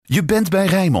Je bent bij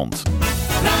Rijnmond.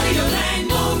 Radio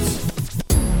Rijnmond.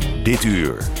 Dit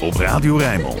uur op Radio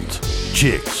Rijnmond.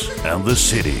 Chicks and the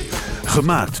City.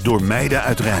 Gemaakt door meiden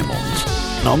uit Rijnmond.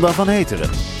 Nanda van Heteren.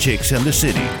 Chicks and the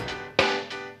City.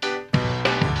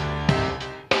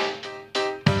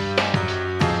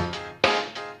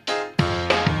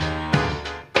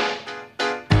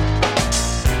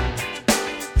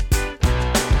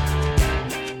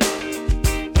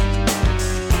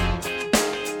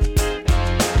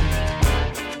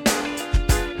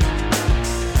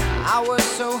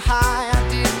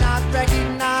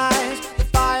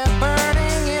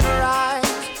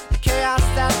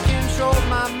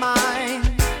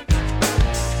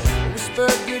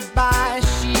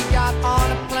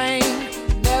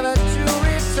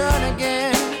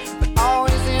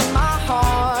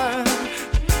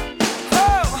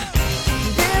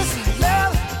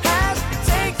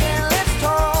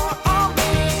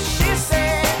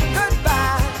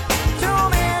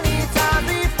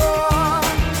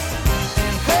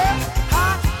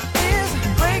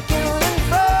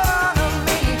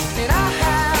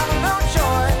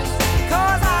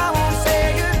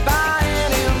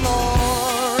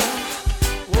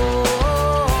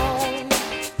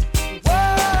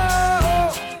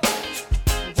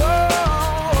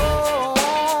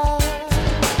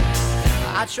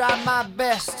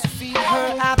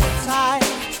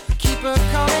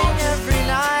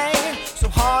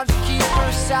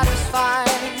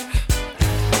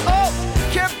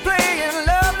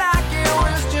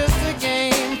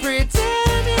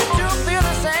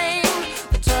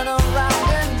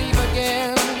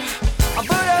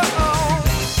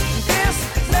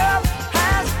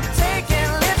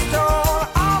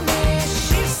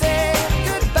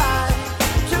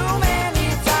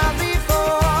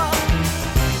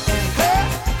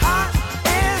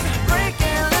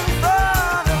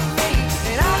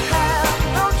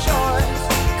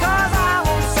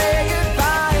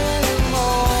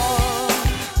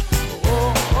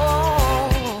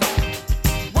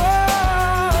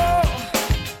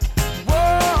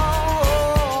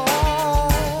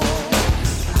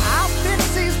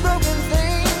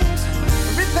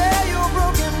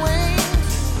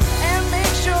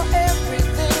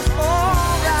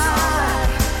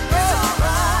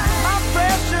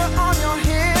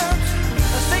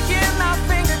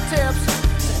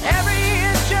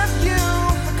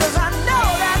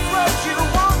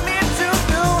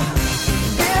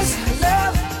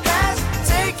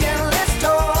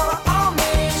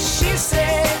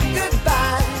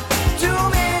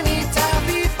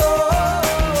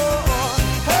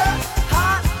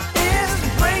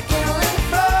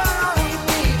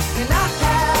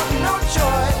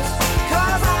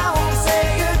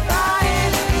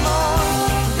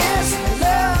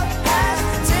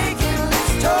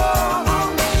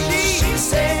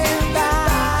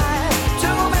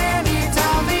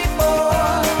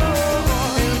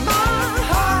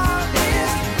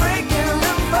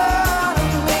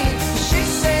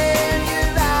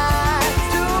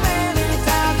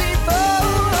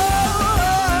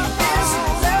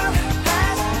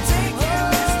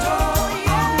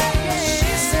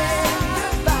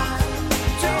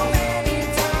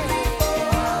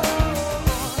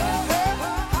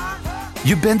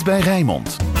 Je bent bij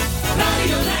Rijnmond.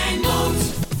 Radio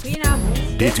Rijnmond.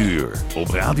 Goedenavond. Dit uur op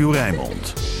Radio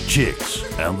Rijnmond. Chicks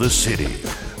and the City.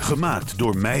 Gemaakt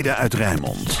door meiden uit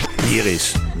Rijnmond. Hier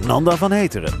is Nanda van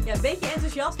Heteren. Ja, een beetje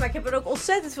enthousiast, maar ik heb er ook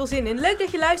ontzettend veel zin in. Leuk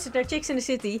dat je luistert naar Chicks in the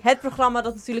City. Het programma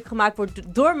dat natuurlijk gemaakt wordt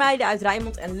door meiden uit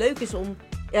Rijnmond. En leuk is om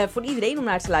voor iedereen om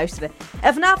naar te luisteren.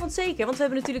 En vanavond zeker, want we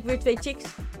hebben natuurlijk weer 2 chicks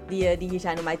die hier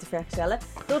zijn om mij te vergezellen.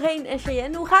 Doreen en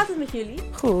Cheyenne, hoe gaat het met jullie?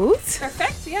 Goed.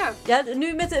 Perfect, ja. Ja,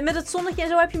 nu met het zonnetje en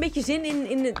zo heb je een beetje zin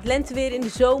in het lenteweer, in de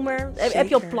zomer. Heb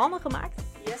je al plannen gemaakt?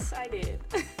 Yes, I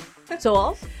did.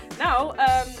 Zoals? Nou,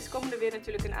 dus komen er weer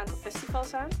natuurlijk een aantal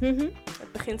festivals aan.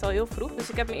 Het begint al heel vroeg, dus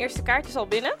ik heb mijn eerste kaartjes al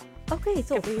binnen. Oké, Ik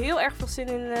top. heb heel erg veel zin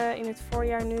in het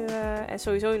voorjaar nu en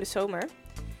sowieso in de zomer.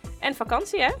 En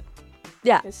vakantie, hè?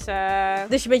 Ja. Dus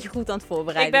Dus je bent je goed aan het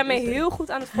voorbereiden. ik ben me dus. heel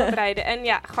goed aan het voorbereiden. En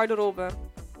ja, garderobe.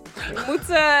 Je moet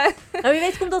Nou, wie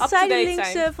weet komt dat up-to-date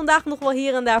zijdelings zijn. vandaag nog wel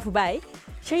hier en daar voorbij.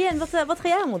 Cheyenne, wat ga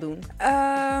jij allemaal doen?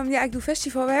 Ja, ik doe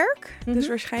festivalwerk. Mhm. Dus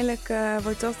waarschijnlijk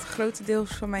wordt dat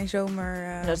grotendeels van mijn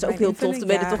zomer. dat is ook mijn heel tof, invulling. daar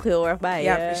ben je er toch heel erg bij.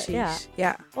 Ja, precies. Ja.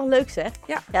 Ja. Wel leuk zeg.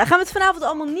 Ja. Daar gaan we het vanavond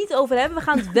allemaal niet over hebben. We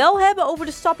gaan het wel hebben over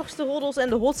de sappigste roddels en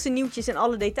de hotste nieuwtjes en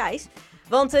alle details.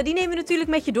 Want die nemen we natuurlijk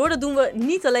met je door. Dat doen we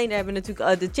niet alleen, daar hebben we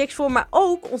natuurlijk de checks voor, maar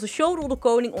ook onze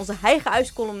showroddelkoning, onze heilige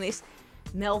huiscolumnist,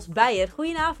 Mels Beijer.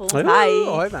 Goedenavond. Hallo,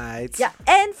 hoi meid. Ja,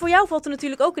 en voor jou valt er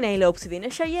natuurlijk ook een hele hoop te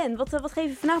winnen. Cheyenne, wat geven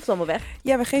we vanavond allemaal weg?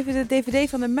 Ja, we geven de DVD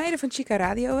van de meiden van Chica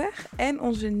Radio weg. En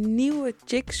onze nieuwe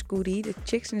Chicks goodie, de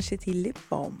Chicks in the City Lip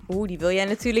Balm. Oeh, die wil jij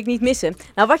natuurlijk niet missen.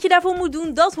 Nou, wat je daarvoor moet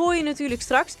doen, dat hoor je natuurlijk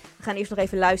straks. We gaan eerst nog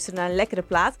even luisteren naar een lekkere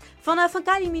plaat van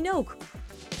Kylie Minogue.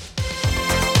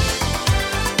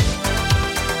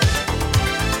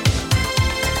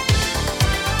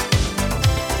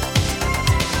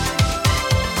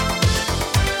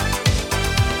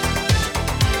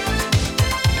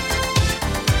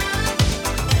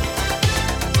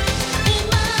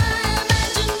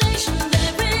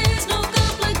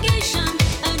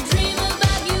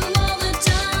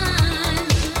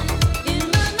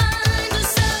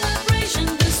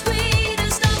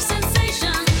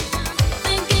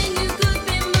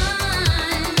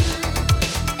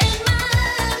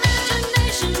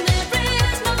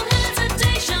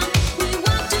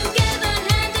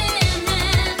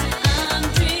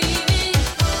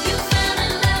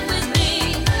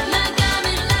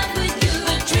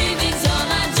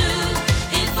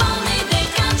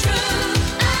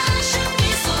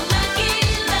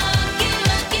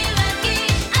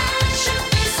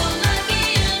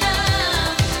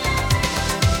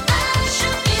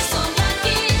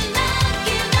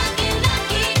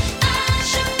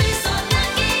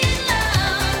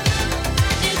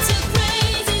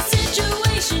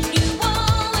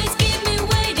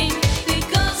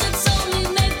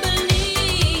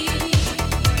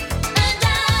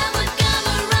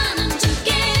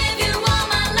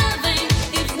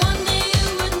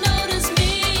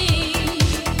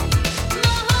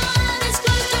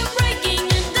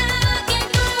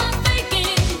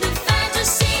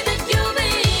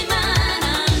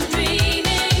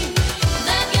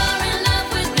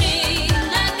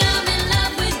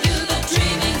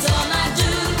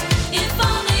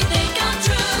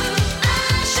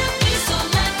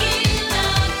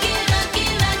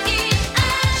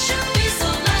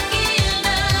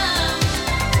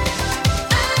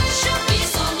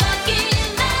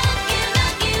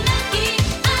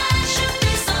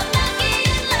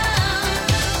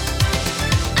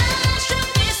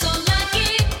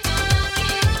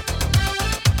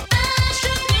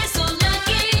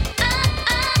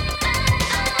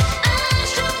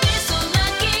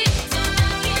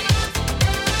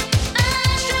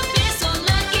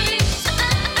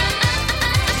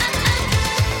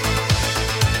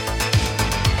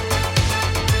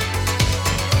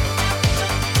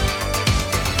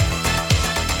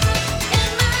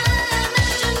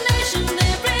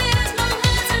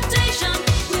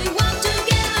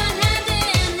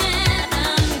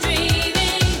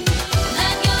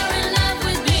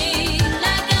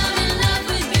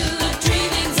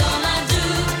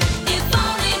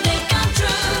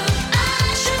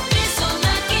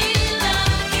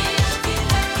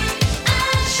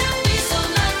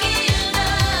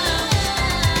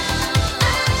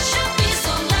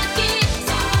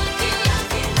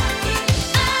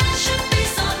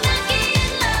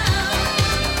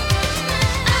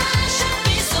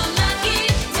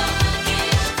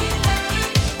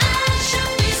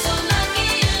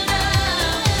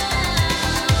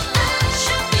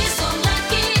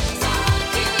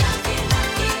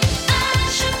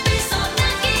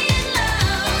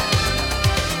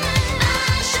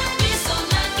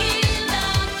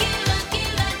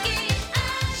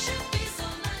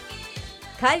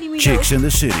 Kylie Minogue. Chicks in the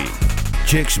City.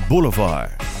 Chicks Boulevard.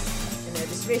 En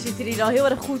de sfeer zit er al heel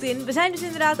erg goed in. We zijn dus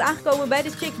inderdaad aangekomen bij de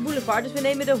Chicks Boulevard. Dus we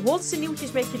nemen de hotste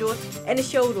nieuwtjes met je door. En de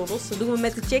showroddels. Dat doen we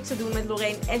met de Chicks, dat doen we met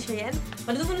Lorraine en Cheyenne.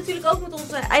 Maar dat doen we natuurlijk ook met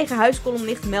onze eigen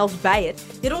huiscolumnist Mels Beijer.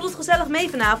 Die roddelt gezellig mee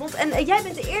vanavond. En jij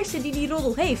bent de eerste die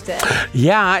roddel heeft, hè?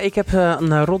 Ja, ik heb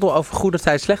een roddel over goede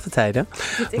tijden, slechte tijden.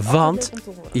 Want,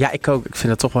 ja, ik ook. Ik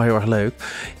vind het toch wel heel erg leuk.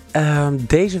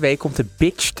 Deze week komt de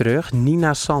bitch terug,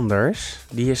 Nina Sanders.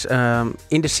 Die is,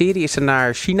 in de serie is ze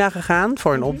naar China gegaan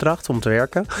voor een opdracht om te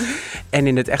werken. En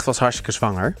in het echt was hartstikke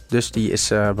zwanger. Dus die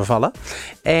is bevallen.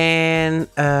 En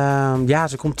ja,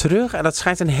 ze komt terug en dat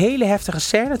schijnt een hele heftige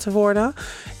scène te worden.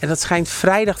 En dat schijnt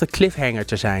vrijdag de cliffhanger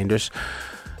te zijn. Dus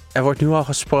er wordt nu al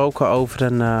gesproken over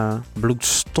een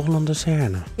bloedstollende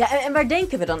scène. Ja, en waar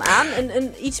denken we dan aan?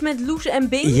 Iets met Loes en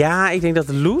Bing? Ja, ik denk dat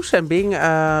Loes en Bing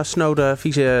snode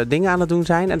vieze dingen aan het doen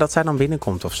zijn. En dat zij dan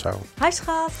binnenkomt of zo. Hi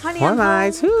schat, honey. Hoi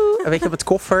meid. Weet je, met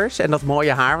koffers en dat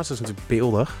mooie haar, want dat is natuurlijk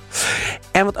beeldig.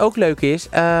 En wat ook leuk is,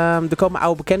 er komen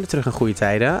oude bekenden terug in goede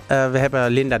tijden. We hebben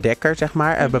Linda Dekker, zeg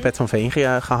maar, Babette van Veen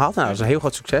gehad. Nou, dat is een heel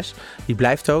groot succes. Die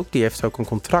blijft ook. Die heeft ook een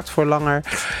contract voor langer.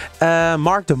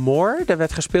 Mark de Moor, dat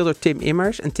werd gespeeld door Tim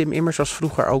Immers. En Tim Immers was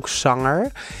vroeger ook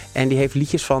zanger. En die heeft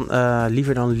liedjes van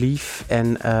Liever dan Lief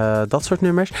en dat soort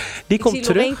nummers. Die komt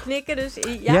terug. Ik zie Lorraine knikken,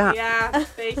 dus Ja,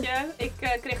 weet je, ik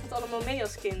kreeg het allemaal mee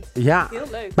als kind. Ja, heel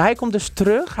leuk. Maar hij komt dus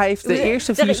terug. Hij heeft de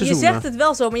eerste 4 seizoenen. Je zegt het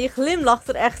wel zo, maar je glimlacht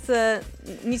er echt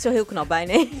niet zo heel knap bij,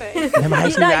 nee. Ja, maar hij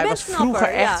was knapper, vroeger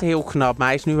echt heel knap, maar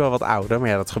hij is nu wel wat ouder. Maar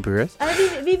ja, dat gebeurt.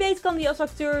 Wie weet kan die als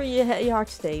acteur je hart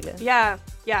stelen.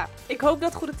 Ja, ik hoop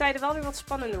dat Goede Tijden wel weer wat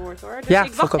spannender wordt, hoor. Dus ja,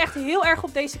 ik wacht echt heel erg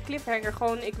op deze cliffhanger.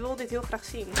 Gewoon, ik wil dit heel graag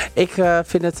zien. Ik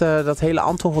vind het, dat hele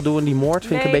Anton gedoe en die moord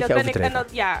vind ik een beetje overdreven.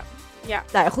 Ja.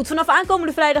 Nou ja, goed, vanaf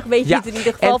aankomende vrijdag weet je het in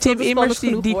ieder geval. En Tim Immers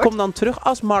die komt dan terug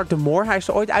als Mark de Moor. Hij is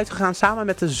er ooit uitgegaan samen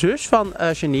met de zus van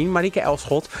Janine, Marieke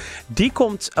Elschot. Die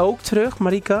komt ook terug,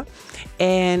 Marieke.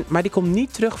 Maar die komt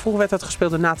niet terug. Vroeger werd dat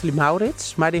gespeeld door Nathalie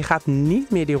Maurits. Maar die gaat niet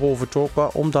meer die rol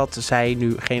vertolken, omdat zij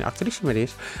nu geen actrice meer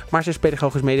is. Maar ze is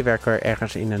pedagogisch medewerker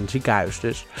ergens in een ziekenhuis.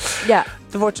 Dus ja.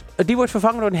 Die wordt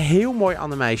vervangen door een heel mooi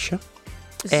ander meisje.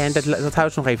 Dus... En dat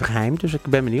houdt ze nog even geheim, dus ik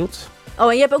ben benieuwd. Oh,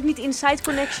 en je hebt ook niet Inside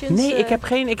Connections? Nee,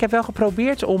 ik heb wel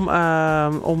geprobeerd om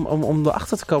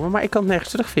erachter te komen, maar ik kan het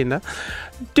nergens terugvinden.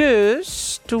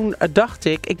 Dus toen dacht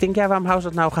ik denk, ja, waarom houden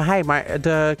ze dat nou geheim? Maar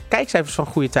de kijkcijfers van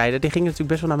Goede Tijden, die gingen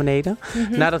natuurlijk best wel naar beneden.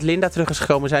 Mm-hmm. Nadat Linda terug is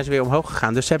gekomen, zijn ze weer omhoog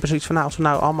gegaan. Dus ze hebben zoiets van, als we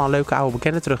nou allemaal leuke oude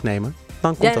bekenden terugnemen,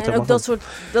 dan komt dat en ook dat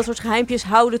soort geheimpjes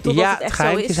houden totdat het echt zo is. Ja,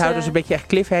 geheimpjes houden, dus een beetje echt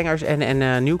cliffhangers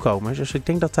en nieuwkomers. Dus ik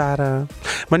denk dat daar...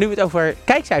 Maar nu we het over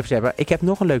kijkcijfers hebben, ik heb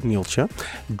nog een leuk nieuwtje.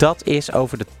 Dat is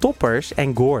over de Toppers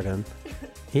en Gordon.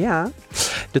 Ja,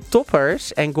 de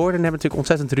Toppers en Gordon hebben natuurlijk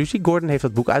ontzettend ruzie. Gordon heeft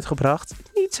dat boek uitgebracht.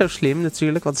 Niet zo slim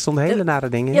natuurlijk, want er stonden hele nare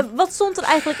dingen in. Ja, wat stond er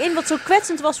eigenlijk in wat zo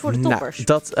kwetsend was voor de Toppers?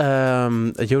 Dat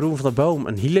Jeroen van der Boom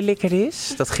een hielenlikker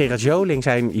is. Dat Gerard Joling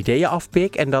zijn ideeën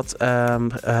afpikt. En dat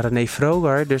René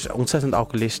Vroger dus ontzettend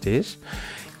alcoholist is.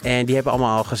 En die hebben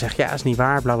allemaal al gezegd, ja, is niet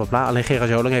waar, bla bla bla. Alleen Gerard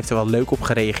Joling heeft er wel leuk op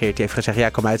gereageerd. Die heeft gezegd, ja,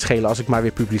 kan mij het schelen als ik maar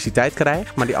weer publiciteit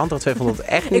krijg. Maar die andere twee vonden het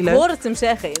echt niet leuk. Ik hoor het hem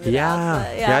zeggen, inderdaad.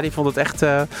 Ja, die vond het echt,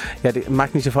 die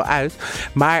maakt niet zoveel uit.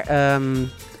 Maar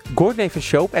Gordon heeft een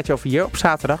show op Edge of Year op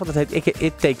zaterdag. Dat heet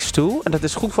It Takes Two. En dat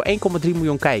is goed voor 1,3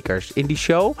 miljoen kijkers. In die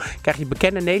show krijg je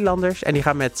bekende Nederlanders. En die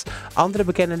gaan met andere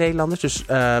bekende Nederlanders. Dus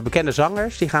bekende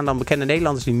zangers. Die gaan dan bekende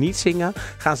Nederlanders die niet zingen.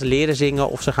 Gaan ze leren zingen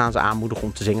of ze gaan ze aanmoedigen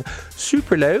om te zingen.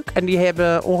 Superleuk. En die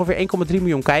hebben ongeveer 1,3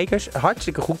 miljoen kijkers.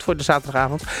 Hartstikke goed voor de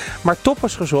zaterdagavond. Maar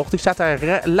Toppers gezocht. Die staat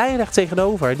daar lijnrecht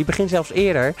tegenover. Die begint zelfs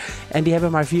eerder. En die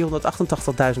hebben maar 488.000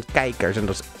 kijkers. En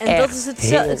dat is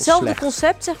hetzelfde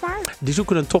concept, zeg maar? Die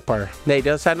zoeken een topper. Nee,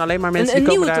 dat zijn alleen maar mensen die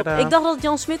komen nieuwe daar... Ik dacht dat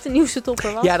Jan Smit de nieuwste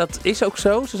topper was. Ja, dat is ook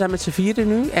zo. Ze zijn met z'n vieren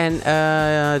nu. En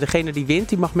degene die wint,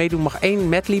 die mag meedoen, mag 1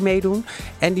 medley meedoen.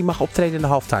 En die mag optreden in de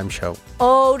halftime show.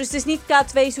 Oh, dus het is niet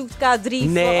K2 zoekt K3.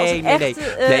 Nee,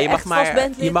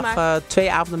 je mag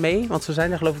 2 avonden mee. Want ze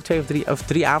zijn er geloof ik 2 of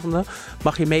 3 avonden.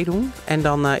 Mag je meedoen. En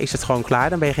dan is het gewoon klaar.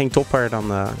 Dan ben je geen topper.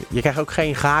 Je krijgt ook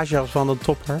geen gage als van een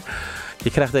topper.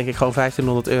 Je krijgt denk ik gewoon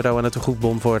 €1500 en een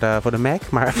tegoedbon voor de Mac.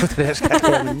 Maar voor de rest krijg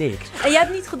je helemaal niks. En jij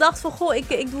hebt niet gedacht van, goh,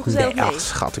 ik doe gezellig mee? Ach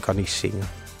schat, ik kan niet zingen.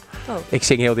 Oh. Ik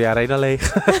zing heel de arena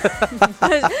leeg.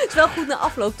 Het is wel goed na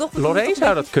afloop, toch? Lorraine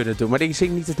zou dat kunnen doen, maar die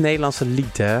zingt niet het Nederlandse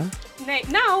lied, hè? Nee,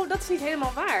 nou, dat is niet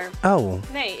helemaal waar. Oh.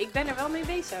 Nee, ik ben er wel mee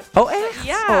bezig. Oh, echt?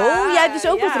 Ja. Oh, jij hebt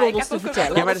dus ook wat roddels te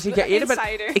vertellen. Ja, maar dan zie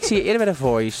ik zie je eerder bij de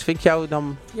Voice. Vind ik jou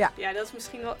dan... Ja, dat is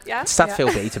misschien wel... Ja? Het staat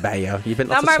veel beter bij je. Je bent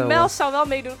maar zo... Mel zou wel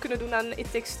kunnen doen aan It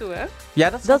Takes Two, hè? Ja,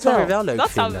 dat zou wel leuk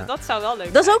vinden. Dat zou wel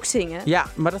leuk Dat is ook zingen? Ja,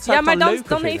 maar dat zou ik dan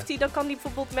leuker vinden. Dan kan hij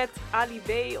bijvoorbeeld met Ali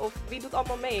B of wie doet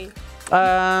allemaal mee?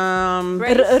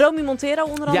 Romy Montero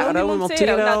onder andere. Ja, Romy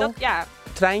Montero. Nou,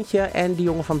 Treintje en die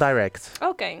jongen van Direct.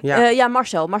 Oké. Ja,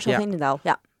 Marcel Veenendaal.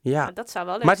 Ja. Nou, dat zou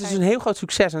wel leuk maar het is een heel groot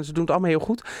succes en ze doen het allemaal heel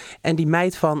goed. En die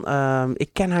meid van, ik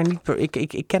ken haar niet,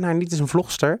 ik ken haar niet, het is een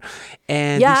vlogster.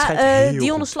 En die schijnt heel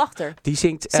Dionne goed. Slachter. Die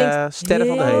zingt Sterren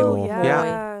van de Hemel.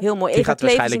 Ja. Heel mooi. Die Eva gaat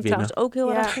Kleef waarschijnlijk zingt trouwens ook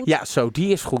heel erg goed. Ja, zo,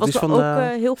 die is goed. Was die is van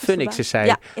heel goed Phoenix is zij.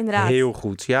 Ja, inderdaad. Heel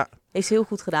goed, ja. Is heel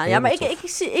goed gedaan. Ja, maar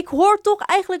ik hoor toch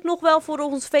eigenlijk nog wel voor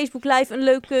ons Facebook Live een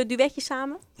leuk duetje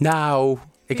samen. Nou...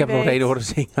 Ik heb nog reden horen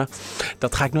zingen.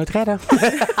 Dat ga ik nooit redden.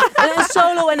 Een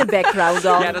solo en een background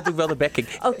dan. Ja, dat doe ik wel de backing.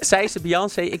 Okay. Zij is de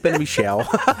Beyoncé, ik ben de Michelle.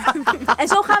 En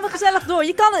zo gaan we gezellig door.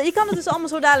 Je kan het dus allemaal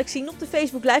zo dadelijk zien. Op de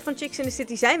Facebook Live van Chicks in the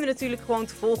City zijn we natuurlijk gewoon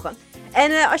te volgen.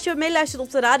 En als je meeluistert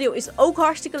op de radio is het ook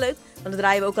hartstikke leuk. Want dan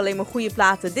draaien we ook alleen maar goede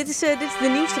platen. Dit is de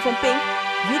nieuwste van Pink.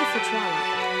 Beautiful Twilight.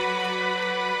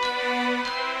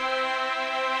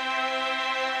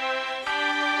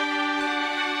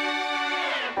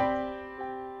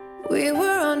 We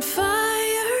were on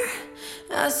fire,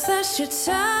 I slashed your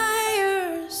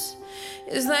tires.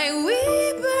 It's like we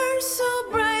burn so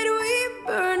bright, we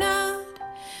burn out.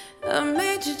 I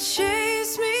made you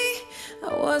chase me,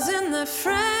 I wasn't that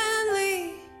friendly.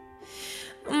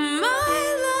 My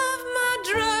love, my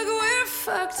drug, we're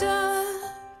fucked up.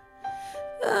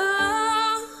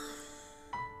 Oh.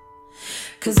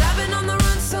 'Cause I've been on the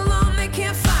run so long they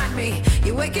can't find me.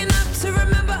 You're waking up to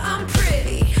remember I'm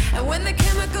pretty. And when the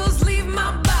chemicals leave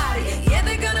my body, yeah,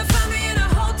 they're gonna find me in a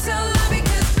hotel lobby.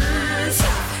 'Cause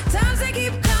times they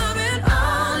keep coming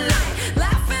all night,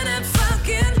 laughing and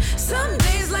fucking. Some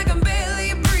days like I'm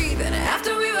barely breathing.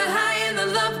 After we were high and the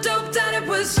love doped out, it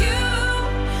was you.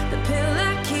 The pill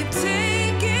I keep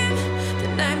taking, the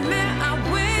nightmare I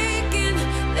wake in.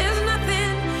 There's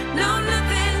nothing, no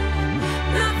nothing,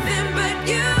 nothing but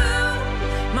you.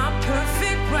 My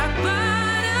perfect rock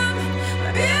bottom,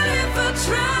 my beautiful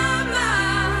trauma.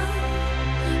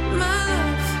 My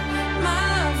love, my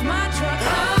love, my drug.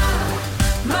 Oh,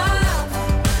 my love,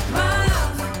 my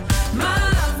love, my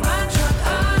love, my drug.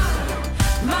 Oh,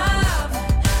 my love,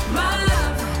 my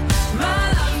love, my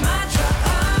love, my drug.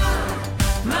 Oh,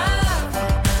 my love,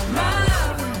 my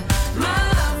love, my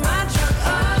love, my drug.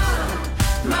 Oh,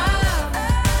 my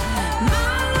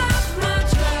love, my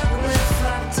drug. We're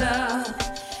fucked up.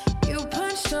 You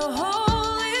punched a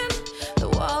hole in the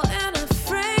wall and I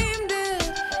framed it.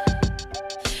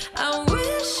 I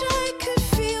wish I could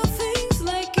feel things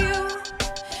like you.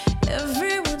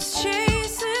 Everyone's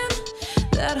chasing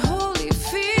that holy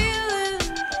feeling.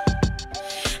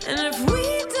 And if we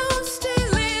don't stay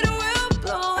late, we'll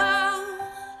blow out.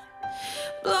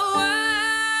 Blow out.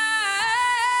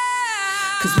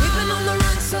 'Cause we've been on the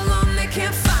run so long they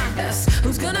can't find us.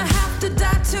 Who's gonna have to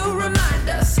die to remind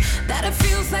us that it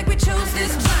feels like we chose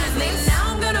this blindly? Now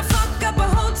I'm gonna fuck up a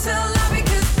hotel lobby.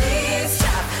 'Cause these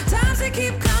times they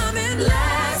keep coming.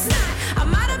 Last night I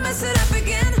might have messed it up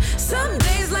again. Some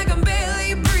days like I'm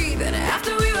barely breathing.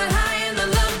 After we were high and the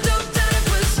love doped out, it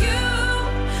was you.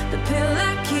 The pill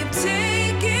I keep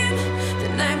taking, the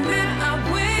nightmare I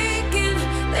wake in.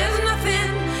 There's nothing,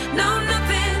 no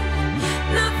nothing,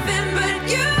 nothing but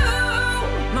you.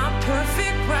 My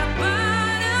perfect rock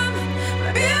bottom,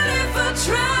 my beautiful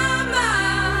trauma.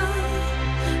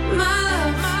 My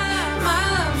love, my love, my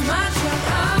love, my drug.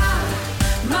 Oh,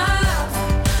 my love,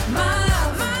 my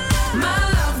love, my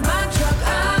love, my drug.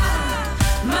 Oh,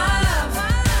 my love,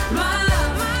 my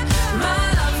love, my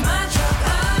love, my drug.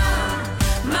 Oh,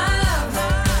 my love,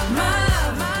 my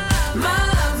love, my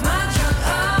love, my drug.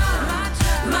 Oh,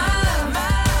 my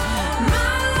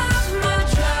love, my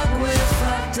drug. We're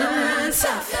fucked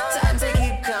up. Times they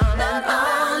keep coming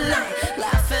all night,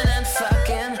 laughing and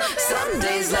fucking. Some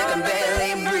days like I'm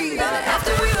barely breathing.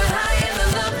 After we were high and the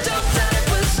love doped out, it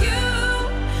was you.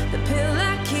 The pill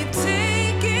I keep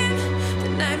taking, the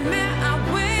nightmare I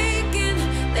wake in.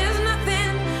 There's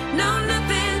nothing, no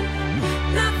nothing,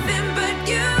 nothing but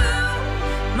you.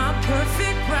 My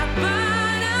perfect rock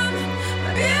bottom,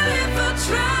 my beautiful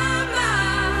trauma.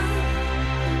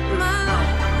 My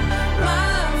love, my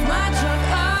love, my drug.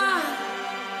 Oh.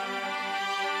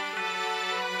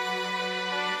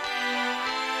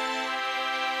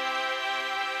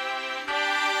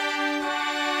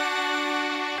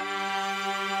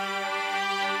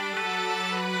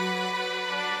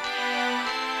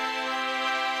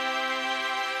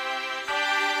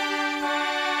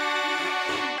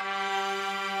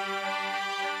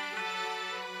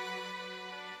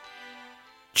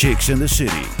 Chicks in the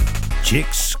City.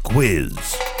 Chicks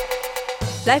Quiz.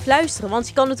 Blijf luisteren, want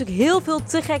je kan natuurlijk heel veel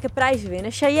te gekke prijzen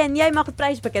winnen. Cheyenne, jij mag het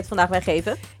prijzenpakket vandaag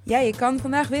weggeven. Ja, je kan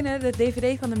vandaag winnen de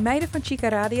DVD van de meiden van Chica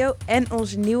Radio en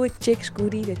onze nieuwe Chicks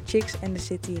goodie, de Chicks and the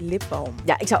City lipbalm.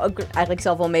 Ja, ik zou ook eigenlijk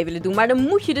zelf wel mee willen doen, maar dan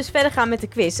moet je dus verder gaan met de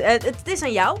quiz. Het is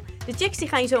aan jou. De chicks die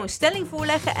gaan je zo een stelling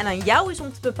voorleggen en aan jou is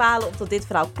om te bepalen of dat dit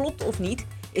verhaal klopt of niet.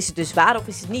 Is het dus waar of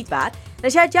is het niet waar? En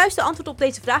als jij het juiste antwoord op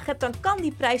deze vraag hebt, dan kan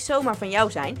die prijs zomaar van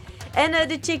jou zijn. En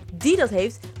de chick die dat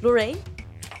heeft, Lorraine,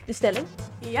 de stelling?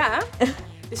 Ja,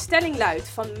 de stelling luidt,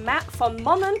 van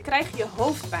mannen krijg je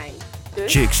hoofdpijn.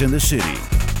 Dus... Chicks in the City.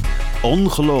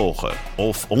 Ongelogen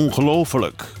of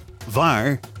ongelooflijk.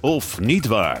 Waar of niet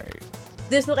waar.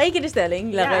 Dus nog één keer de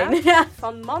stelling, Lorraine. Ja,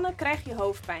 van mannen krijg je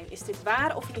hoofdpijn. Is dit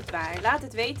waar of niet waar? Laat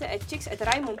het weten at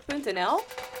chicks@rijnmond.nl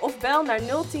of bel naar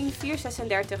 010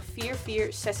 436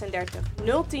 4436.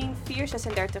 010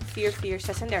 436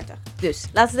 4436. Dus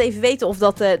laat het even weten of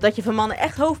dat je van mannen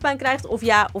echt hoofdpijn krijgt of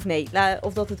ja of nee.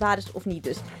 Of dat het waar is of niet.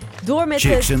 Dus door met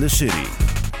Chicks in the City.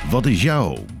 Wat is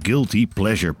jouw guilty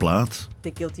pleasure plaat?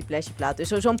 De guilty pleasure plaat. Dus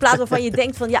zo'n plaat waarvan je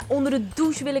denkt van ja, onder de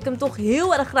douche wil ik hem toch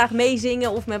heel erg graag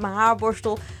meezingen. Of met mijn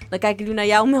haarborstel. Dan kijk ik nu naar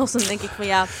jou, Mels. Dan denk ik van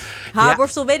ja,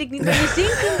 haarborstel weet ik niet. Maar je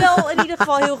zingt hem wel in ieder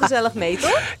geval heel gezellig mee,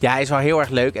 toch? Ja, hij is wel heel erg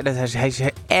leuk. En hij is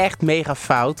echt mega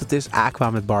fout. Het is Aqua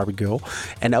met Barbie Girl.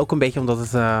 En ook een beetje omdat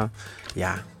het,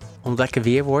 omdat het lekker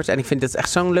weer wordt. En ik vind het echt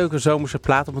zo'n leuke zomerse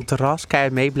plaat op een terras.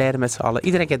 Keihard meebladeren met z'n allen.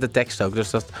 Iedereen kent de tekst ook, dus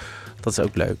dat is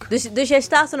ook leuk. Dus jij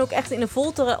staat dan ook echt in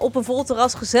op een vol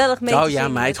terras gezellig mee te zingen? Oh ja,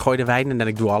 meid, gooi de wijn en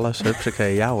ik doe alles.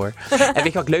 Hupsakee, ja hoor. En weet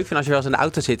je wat ik leuk vind? Als je wel eens in de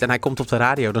auto zit en hij komt op de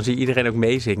radio, dan zie je iedereen ook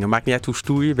meezingen. Maakt niet uit hoe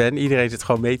stoer je bent, iedereen zit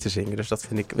gewoon mee te zingen. Dus dat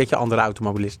vind ik, weet je, andere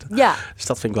automobilisten. Ja. Dus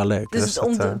dat vind ik wel leuk. Dus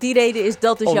om die reden is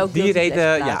dat dus jouw guilty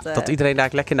pleasure plaat, dat iedereen daar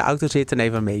lekker in de auto zit en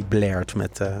even meeblaert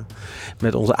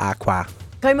met onze Aqua.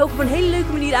 Kan je hem ook op een hele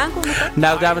leuke manier aankondigen?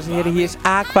 Nou, dames en heren, hier is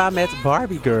Aqua met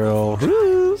Barbie Girl.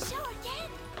 Woe!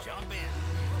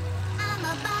 I'm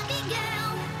a Barbie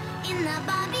girl in the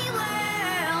Barbie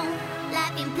world.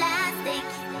 Life in plastic,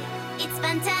 it's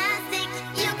fantastic.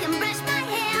 You can brush my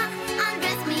hair,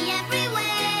 undress me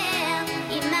everywhere.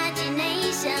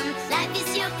 Imagination, life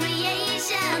is your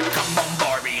creation. Come on,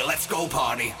 Barbie, let's go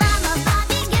party. I'm a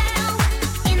Barbie girl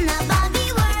in the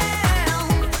Barbie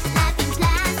world. Life in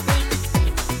plastic,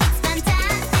 it's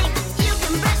fantastic. You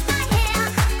can brush my hair,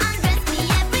 undress me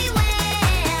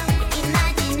everywhere.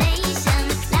 Imagination,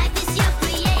 life is your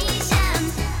creation.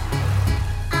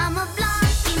 I'm a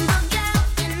blonde bimbo girl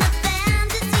in a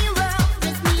fantasy world.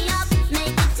 Dress me up,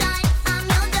 make it tight, I'm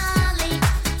your dolly.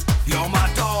 You're my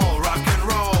doll, rock and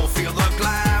roll, feel the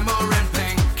glamour and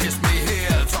pink. Kiss me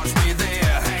here, touch me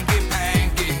there, hanky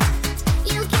panky.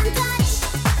 You can touch,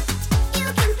 you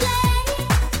can play.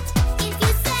 If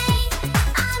you say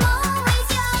I'm always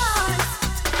yours.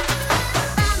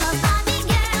 I'm a Barbie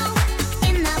girl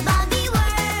in the Barbie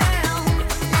world.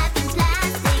 Life in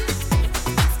plastic,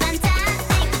 it's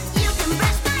fantastic. You can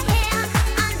brush my hair,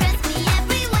 undress me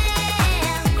everywhere.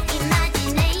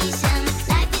 Imagination,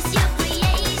 life is your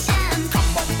creation.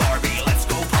 Come on, Barbie, let's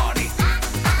go party.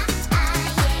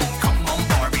 Come on,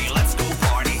 Barbie, let's go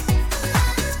party.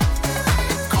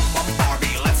 Come on,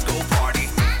 Barbie, let's go party.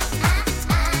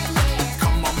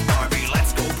 Come on, Barbie,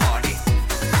 let's go party.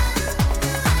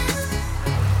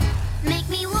 Make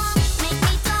me walk, make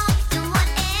me talk, do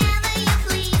whatever you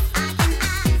please. I can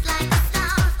act like a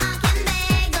star, I can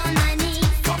beg on my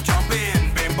knees. Come jump in,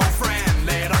 bimbo friend,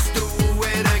 let us do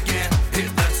it again. Hit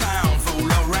the town, fool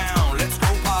around, let's go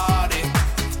party.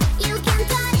 You can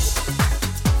touch,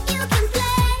 you can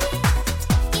play.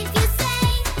 If you say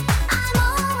I'm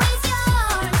always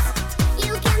yours.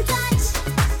 You can touch,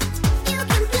 you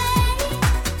can play.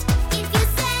 If you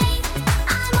say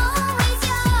I'm always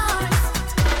yours.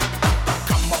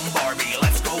 Come on, Barbie,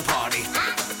 let's go party.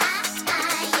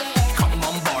 Come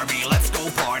on, Barbie, let's go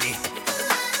party.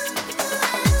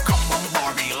 Come on,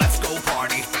 Barbie, let's go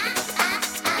party.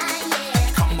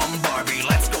 Come on, Barbie,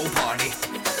 let's go party.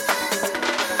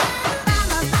 I'm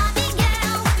a Barbie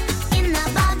girl in the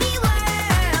Barbie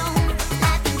world.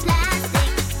 Life in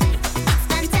plastic, it's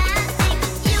fantastic.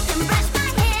 You can brush my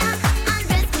hair,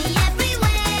 undress me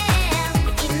everywhere.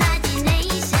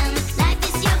 Imagination, life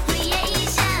is your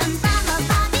creation. I'm a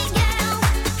Barbie girl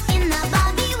in the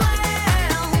Barbie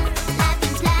world. Life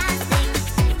in plastic,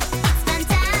 it's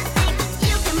fantastic.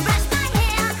 You can brush my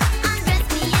hair, undress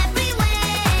me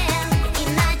everywhere.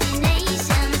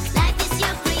 Imagination, life is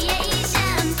your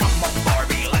creation. Come on,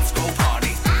 Barbie, let's go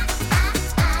party.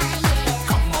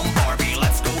 Come on, Barbie,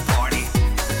 let's go party.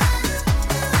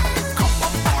 Come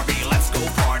on, Barbie, let's go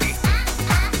party.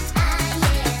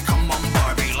 Come on,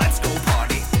 Barbie, let's go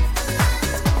party.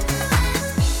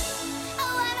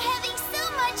 Oh, I'm having so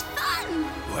much fun.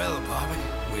 Well, Barbie,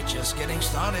 we're just getting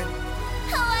started.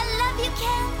 Oh, I love you,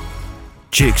 Ken.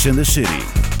 Chicks in the City.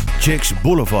 Chicks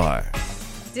Boulevard.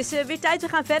 Het is weer tijd, we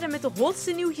gaan verder met de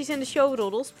hotste nieuwtjes en de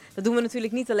showroddels. Dat doen we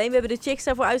natuurlijk niet alleen. We hebben de chicks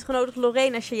daarvoor uitgenodigd.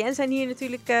 Lorraine en Cheyenne zijn hier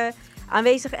natuurlijk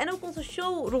aanwezig. En ook onze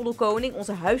showroddelkoning,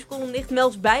 onze huiskolonist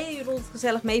Mels Bijen. Je rolt het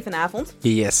gezellig mee vanavond.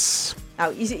 Yes.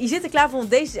 Nou, je zit er klaar voor,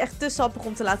 want deze is echt te sappig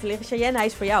om te laten liggen. Cheyenne, hij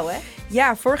is voor jou, hè?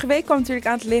 Ja, vorige week kwam natuurlijk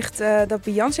aan het licht dat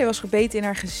Beyoncé was gebeten in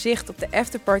haar gezicht op de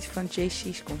afterparty van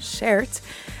Jay-Z's concert.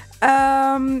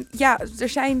 Er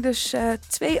zijn dus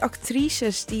 2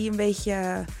 actrices die een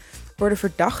beetje worden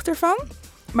verdacht ervan.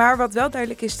 Maar wat wel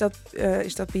duidelijk is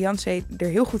dat Beyoncé er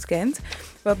heel goed kent.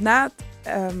 Want na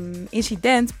het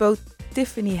incident bood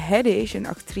Tiffany Haddish, een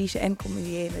actrice en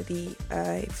comedienne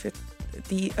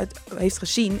die het heeft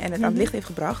gezien en het aan het licht heeft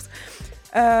gebracht,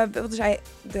 wilde zij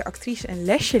de actrice een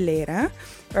lesje leren.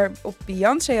 Waarop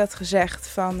Beyoncé had gezegd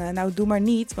van, nou doe maar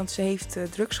niet, want ze heeft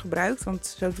drugs gebruikt.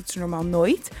 Want zo doet ze normaal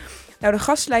nooit. Nou,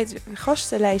 de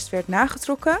gastenlijst werd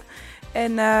nagetrokken.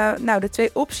 En de 2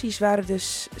 opties waren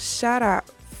dus Sarah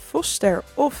Foster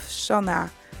of Sanaa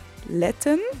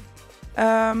Lathan.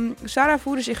 Sarah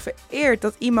voelde zich vereerd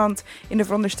dat iemand in de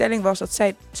veronderstelling was dat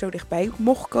zij zo dichtbij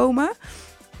mocht komen.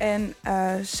 En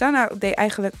Sanaa deed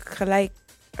eigenlijk gelijk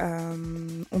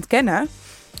ontkennen.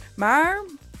 Maar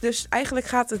dus eigenlijk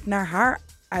gaat het naar haar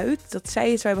uit dat zij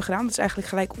het zou hebben gedaan. Dat ze eigenlijk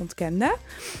gelijk ontkende.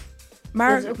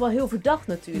 Maar Dat is ook wel heel verdacht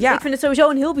natuurlijk. Ja. Ik vind het sowieso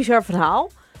een heel bizar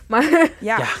verhaal. Maar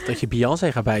ja, Ja, dat je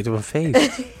Beyoncé gaat bijten op een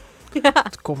feest. ja,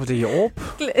 Het komt het in je op.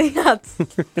 het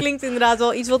klinkt inderdaad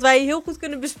wel iets wat wij heel goed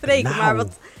kunnen bespreken. Nou. Maar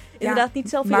wat inderdaad niet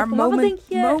zelf in je maar opkomt. Maar wat denk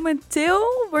je?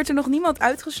 momenteel wordt er nog niemand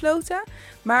uitgesloten.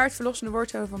 Maar het verlossende woord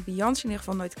zouden we van Beyoncé in ieder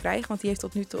geval nooit krijgen. Want die heeft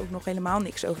tot nu toe ook nog helemaal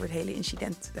niks over het hele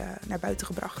incident naar buiten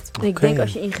gebracht. Ik Oké. denk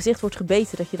als je in je gezicht wordt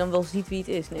gebeten, dat je dan wel ziet wie het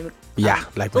is. Neem ik. Ja,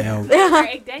 lijkt mij ook.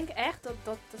 Maar ik denk echt,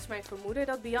 dat is mijn vermoeden,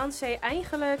 dat Beyoncé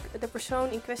eigenlijk de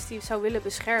persoon in kwestie zou willen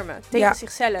beschermen. Tegen Ja.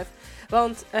 zichzelf.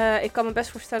 Want ik kan me best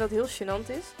voorstellen dat het heel gênant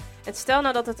is. En stel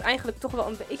nou dat het eigenlijk toch wel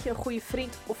een beetje een goede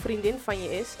vriend of vriendin van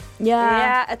je is.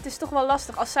 Ja, het is toch wel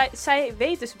lastig. Als zij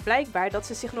weet dus blijkbaar dat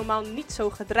ze zich normaal niet zo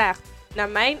gedraagt. Naar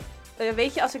mijn,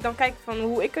 weet je, als ik dan kijk van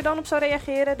hoe ik er dan op zou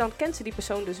reageren, dan kent ze die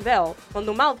persoon dus wel. Want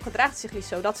normaal gedraagt ze zich niet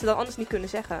zo, dat ze dan anders niet kunnen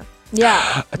zeggen.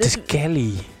 Ja, Het dus is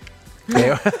Kelly. Nee,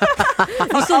 hoor.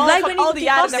 die stond blijkbaar niet al op die die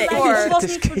jaren gasten. daarvoor. Dus ze was Het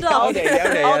is niet verdacht. Oh, nee, oh,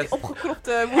 nee, Al ja. die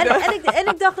opgekropte moeder. En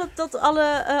ik dacht dat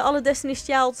alle Destiny's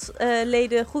Child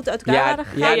leden goed uit elkaar Ja, waren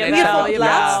gegaan. ja, In nee, ieder geval ja, het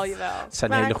laatst. jawel. Het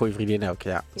zijn Maar- hele goede vriendinnen ook,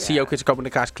 ja. Ja. Zie je ook, ze komen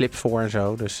elkaars clips voor en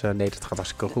zo. Dus nee, dat gaat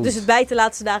hartstikke goed. Dus het bijten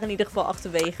laat ze daar in ieder geval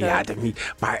achterwege. Ja, ik denk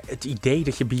niet. Maar het idee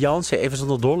dat je Beyoncé even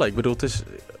zonder dolle... Ik bedoel,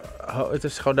 het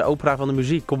is gewoon de opera van de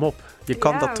muziek. Kom op. Je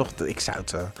kan Ja. dat toch... Ik zou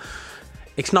het...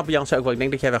 Ik snap Beyoncé ook wel. Ik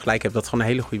denk dat jij wel gelijk hebt. Dat het gewoon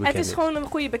een hele goede Het bekende is gewoon een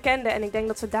goede bekende en ik denk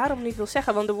dat ze daarom niet wil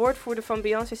zeggen. Want de woordvoerder van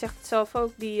Beyoncé zegt het zelf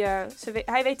ook.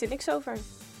 Hij weet er niks over.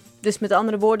 Dus met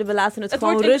andere woorden, we laten het Het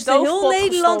gewoon wordt in de rusten. Heel doofpot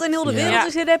Nederland gestopt. en heel de Ja. wereld Ja.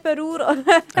 is in rep en roer.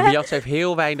 En Beyoncé heeft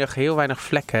heel weinig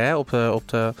vlekken hè,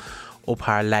 op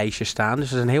haar lijstje staan. Dus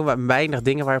er zijn heel weinig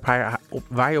dingen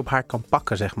waar je op haar kan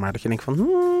pakken, zeg maar. Dat je denkt van...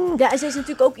 Ja, en ze is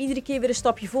natuurlijk ook iedere keer weer een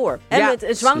stapje voor. Hè? Ja, Met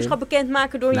een zwangerschap slim.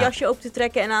 bekendmaken door een Nou. jasje open te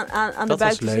trekken en aan de dat buik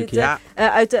was te leuk, zitten. ja.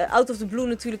 Uit de Out of the Blue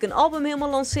natuurlijk een album helemaal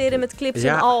lanceren met clips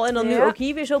Ja. en al. En dan nu Ja. ook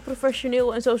hier weer zo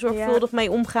professioneel en zo zorgvuldig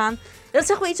mee omgaan. Dat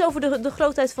zegt wel iets over de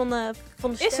grootheid van de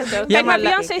Is ster. het ook? Ja, Kijk, maar maar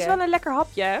Beyoncé is wel een lekker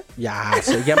hapje, hè? Ja,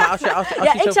 maar als je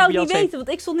Ja, iets ik over zou het niet Beyoncé... weten, want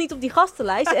ik stond niet op die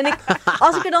gastenlijst. En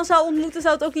als ik er dan zou ontmoeten,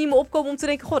 zou het ook niet in me opkomen om te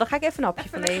denken... Goh, daar ga ik even een hapje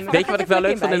van nemen. Weet je wat ik wel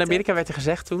leuk vond? In Amerika werd er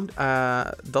gezegd toen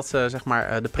dat zeg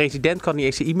maar, de president kan niet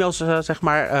eens de e-mails zeg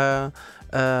maar...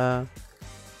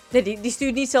 Nee, die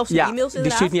stuurt niet zelfs de e-mails die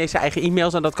inderdaad. stuurt niet eens zijn eigen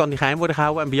e-mails en dat kan niet geheim worden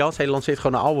gehouden. En Beyoncé lanceert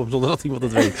gewoon een album zonder dat iemand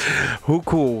het weet. Hoe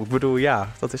cool. Ik bedoel, ja,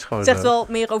 dat is gewoon... Het zegt wel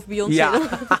meer over Beyoncé Ja.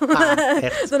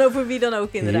 dan over wie dan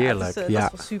ook inderdaad. Heerlijk, Dus, ja.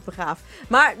 Dat is wel super gaaf.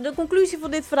 Maar de conclusie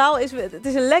van dit verhaal is, het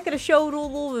is een lekkere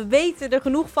showroddel. We weten er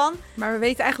genoeg van. Maar we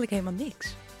weten eigenlijk helemaal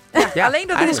niks. Ja, Alleen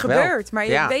dat het is eigenlijk wel. gebeurd, maar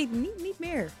je Ja. weet niet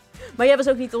meer. Maar jij was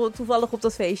ook niet toevallig op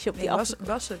dat feestje op die Nee, afspraak.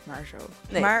 was het maar zo.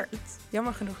 Nee. Maar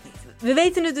jammer genoeg niet. We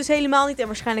weten het dus helemaal niet en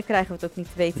waarschijnlijk krijgen we het ook niet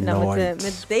te weten. Nou, Nooit.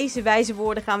 met deze wijze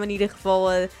woorden gaan we in ieder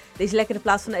geval deze lekkere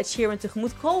plaats van Ed Sheeran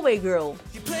tegemoet. Galway Girl.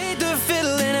 She played the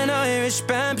fiddle in an Irish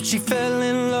band, but she fell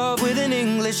in love with an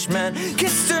Englishman.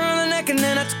 Kissed her on the neck and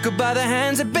then I took her by the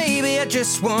hands. And baby, I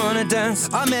just wanna dance.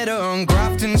 I met her on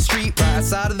Grafton Street, right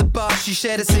outside of the bar. She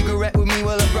shared a cigarette with me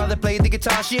while her brother played the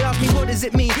guitar. She asked me, what does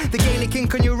it mean? The Gaelic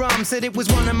ink on your arm. Said it was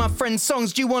one of my friend's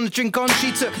songs. Do you wanna drink on?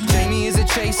 She took Jamie as a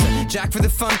chaser, Jack for the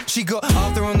fun. She got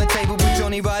Arthur on the table with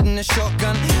Johnny riding a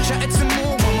shotgun. Chatted some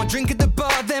more, one more drink at the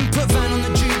bar, then put Van on the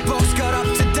jukebox, got up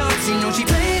to dance. You know she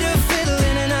played her fiddle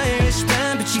in an Irish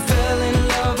band, but she fell in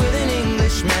love with an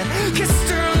Englishman. Kissed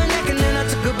her on the neck and then I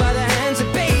took her by the hands.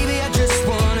 And baby, I just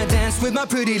wanna dance with my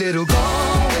pretty little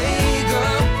Galway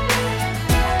girl.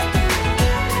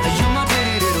 You're my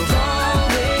pretty little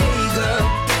Galway girl.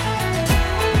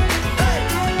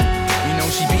 You know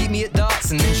she beat me at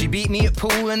darts and then she beat me at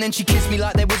pool, and then she kissed me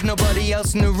like there was nobody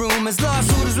else in the room. As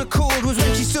last orders were called was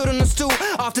when she stood on the stool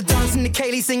after dancing to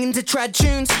Kaylee singing to trad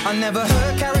tunes. I never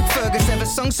heard Carrick Fergus ever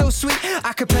sung so sweet.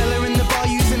 A cappella in the bar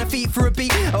using her feet for a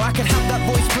beat. Oh, I could have that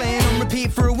voice playing on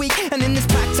repeat for a week. And in this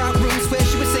packed out room swear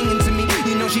she was singing to me.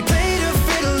 You know she played her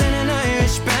fiddle in an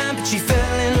Irish band, but she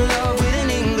fell in love with an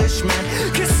Englishman.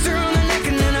 Kissed her on the neck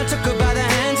and then I took her by the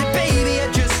hands. And baby, I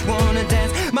just wanna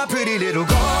dance, my pretty little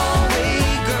Galway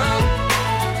girl.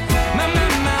 My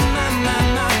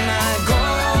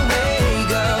Galway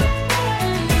girl.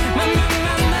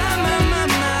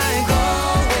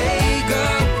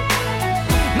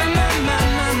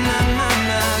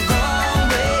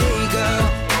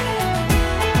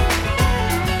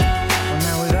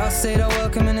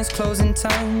 in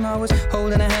time. I was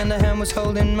holding her hand was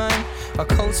holding mine. Our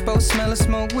coats both smell of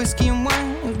smoke, whiskey and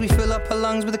wine. As we fill up her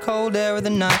lungs with the cold air of the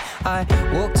night. I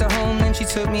walked her home, then she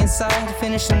took me inside to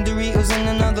finish some Doritos and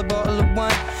another bottle of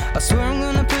wine. I swear I'm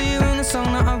gonna put you in a song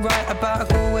that I write about a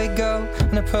Galway girl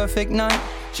and a perfect night.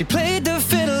 She played the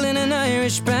fiddle in an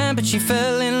Irish band, but she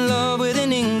fell in love with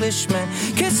an Englishman.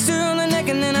 Kissed her on the neck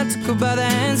and then I took her by the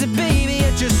hands. And baby,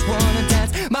 I just wanna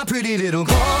dance, my pretty little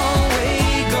Galway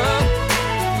girl.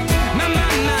 My, my,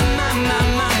 my, my, my,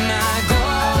 my, my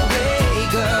Galway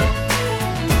girl.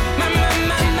 My, my,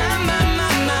 my, my, my,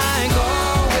 my, my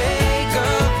Galway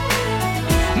girl.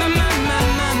 My, my, my,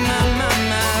 my, my, my,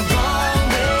 my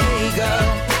Galway girl.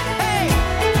 Hey!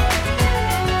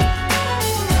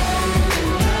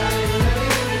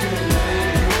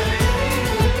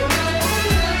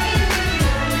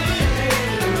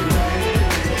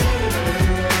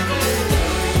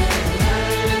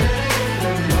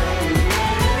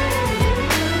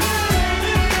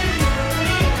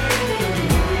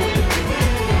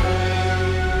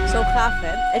 Zo gaaf,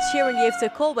 hè? Ed Sheeran die heeft de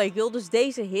Galway Girl, dus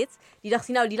deze hit. Die dacht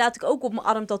hij, nou, die laat ik ook op mijn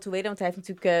arm tatoeëren. Want hij heeft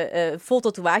natuurlijk vol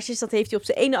tatoeages. Dat heeft hij op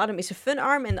zijn ene arm is een fun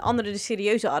arm en de andere de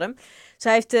serieuze arm.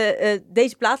 Zij heeft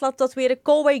deze plaat laten tatoeëren.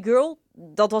 Galway Girl,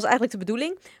 dat was eigenlijk de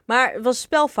bedoeling. Maar het was een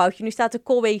spelfoutje. Nu staat de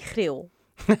Galway Grill.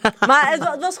 Maar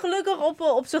het was gelukkig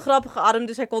op zijn grappige arm,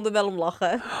 dus hij kon er wel om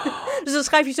lachen. Dus dan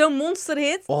schrijf je zo'n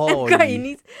monsterhit en kan je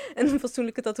niet een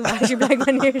fatsoenlijke tatoeage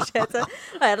blijkbaar neerzetten.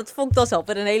 Nou ja, dat vond ik dan zelf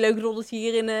weer een heel leuk rolletje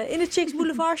hier in de Chicks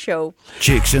Boulevard Show.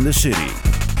 Chicks in the City.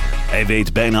 Hij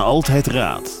weet bijna altijd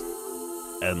raad.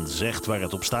 En zegt waar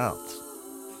het op staat.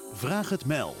 Vraag het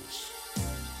Mels.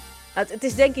 Nou, het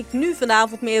is denk ik nu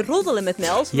vanavond meer roddelen met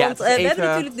Mels. Ja, Want het is we hebben even-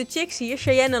 natuurlijk de chicks hier,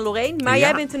 Cheyenne en Lorraine. Maar Ja.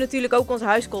 jij bent er natuurlijk ook onze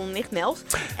huiskolonist Mels.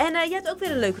 En jij hebt ook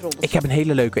weer een leuke roddel. Ik heb een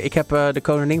hele leuke. Ik heb de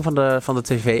koningin van de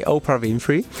tv, Oprah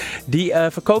Winfrey. Die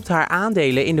verkoopt haar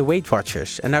aandelen in de Weight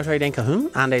Watchers. En nou zou je denken,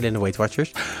 aandelen in de Weight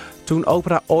Watchers. Toen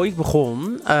Oprah ooit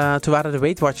begon, toen waren de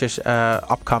Weight Watchers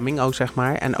upcoming ook, zeg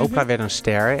maar. En Oprah werd een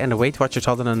ster. En de Weight Watchers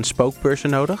hadden een spokesperson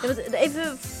nodig. Ja, want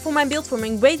even voor mijn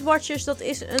beeldvorming. Weight Watchers, dat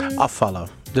is een... Afvallen.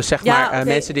 Dus zeg Ja, maar oké.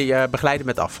 mensen die begeleiden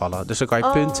met afvallen. Dus dan kan je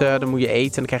Oh. punten, dan moet je eten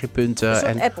en dan krijg je punten. Een soort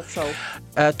En app of zo.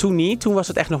 toen niet. Toen was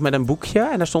het echt nog met een boekje.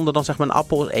 En daar stonden dan zeg maar een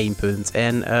appel is 1 punt.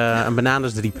 En een banaan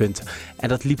is 3 punten. En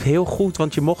dat liep heel goed.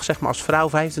 Want je mocht zeg maar als vrouw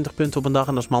 25 punten op een dag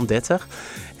en als man 30.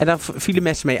 En daar vielen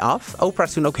mensen mee af. Oprah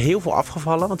is toen ook heel veel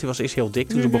afgevallen. Want die was eerst heel dik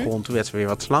toen ze begon. Toen werd ze weer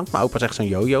wat slank. Maar Oprah is echt zo'n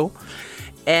yo-yo.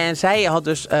 En zij had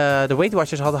dus, de Weight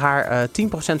Watchers hadden haar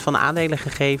 10% van de aandelen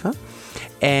gegeven.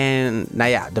 En nou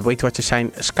ja, de Weight Watchers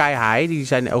zijn sky high. Die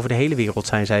zijn over de hele wereld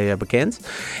zijn zij bekend.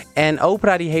 En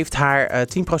Oprah die heeft haar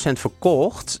 10%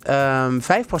 verkocht. 5%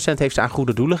 heeft ze aan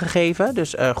goede doelen gegeven.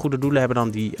 Dus goede doelen hebben dan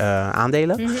die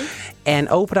aandelen.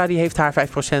 En Oprah die heeft haar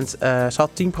 5%, ze had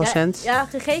 10% Ja,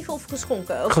 gegeven of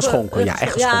geschonken? Of, Geschonken, ja,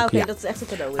 echt geschonken, Ja, oké, ja. dat is echt een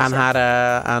cadeau.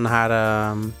 aan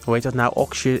haar hoe heet dat nou,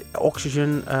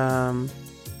 oxygen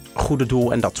goede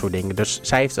doel en dat soort dingen. Dus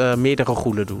zij heeft meerdere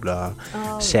goede doelen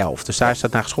zelf. Dus daar is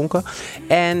dat naar geschonken.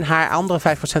 En haar andere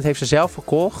 5% heeft ze zelf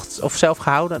verkocht of zelf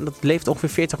gehouden. En dat levert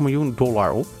ongeveer $40 miljoen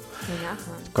op. Ja,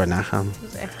 Kan je nagaan. dat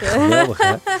is echt... Geweldig,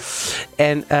 hè?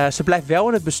 En ze blijft wel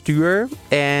in het bestuur.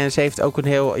 En ze heeft ook een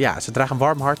heel... Ja, ze draagt een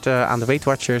warm hart aan de Weight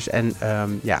Watchers. En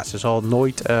ja, ze zal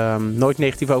nooit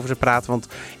negatief over ze praten. Want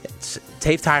het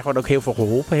heeft haar gewoon ook heel veel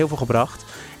geholpen. Heel veel gebracht.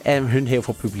 En hun heel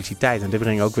veel publiciteit. En dit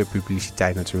brengt ook weer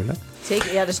publiciteit natuurlijk.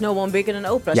 Zeker, ja, er is no one bigger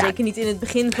dan Oprah. Ja. Zeker niet in het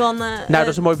begin van... Nou, dat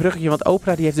is een mooi bruggetje. Want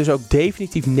Oprah die heeft dus ook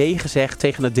definitief nee gezegd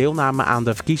tegen de deelname aan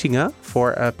de verkiezingen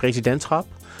voor presidentschap.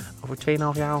 Over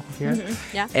 2,5 jaar ongeveer.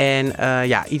 Ja. En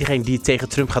ja, iedereen die het tegen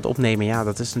Trump gaat opnemen, ja,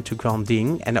 dat is natuurlijk wel een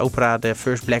ding. En Oprah, de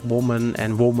first black woman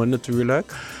en woman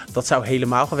natuurlijk. Dat zou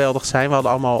helemaal geweldig zijn. We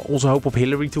hadden allemaal onze hoop op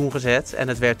Hillary toen gezet. En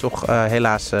het werd toch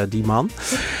helaas die man.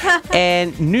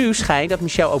 En nu schijnt dat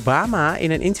Michelle Obama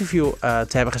in een interview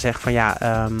te hebben gezegd van ja,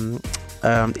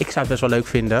 ik zou het best wel leuk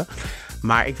vinden.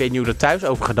 Maar ik weet niet hoe er thuis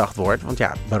over gedacht wordt. Want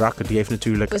ja, Barack die heeft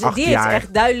natuurlijk Dus 8 die jaar... heeft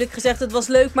echt duidelijk gezegd, het was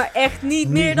leuk, maar echt niet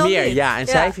meer dan dit. Ja, en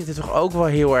zij vindt het toch ook wel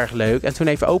heel erg leuk. En toen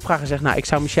heeft Oprah gezegd, nou, ik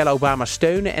zou Michelle Obama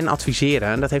steunen en adviseren.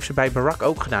 En dat heeft ze bij Barack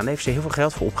ook gedaan. Daar heeft ze heel veel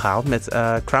geld voor opgehaald met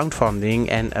crowdfunding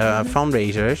en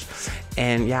fundraisers.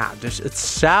 En ja, dus het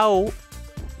zou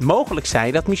mogelijk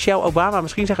zijn dat Michelle Obama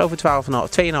misschien zegt over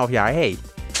 2,5 jaar, hey,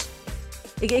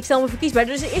 Ik stel me verkiesbaar.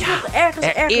 Dus er is nog ergens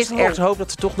Er is hoop. ergens hoop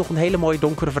dat er toch nog een hele mooie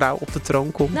donkere vrouw op de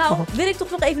troon komt. Nou, wil ik toch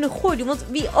nog even een gooi doen. Want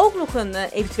wie ook nog een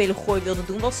eventuele gooi wilde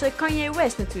doen, was Kanye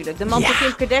West natuurlijk. De man van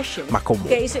Kim Kardashian. Maar kom op.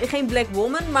 Oké, is geen black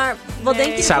woman, maar wat denk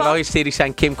je Het zou ervan? wel hysterisch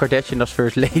zijn, Kim Kardashian als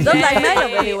first lady. Dat lijkt mij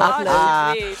dan wel heel erg leuk.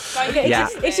 Oké, Ja.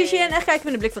 ik zie Jen echt kijken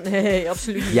met een blik van, nee,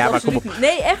 absoluut niet. Ja, maar absoluut kom op. niet.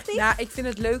 Nee, echt niet? Nou, ik vind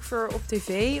het leuk voor op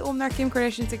tv om naar Kim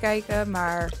Kardashian te kijken,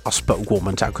 maar Als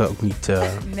spookwoman zou ik ook niet...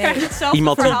 nee.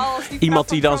 Iemand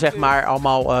die dan zeg maar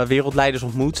allemaal wereldleiders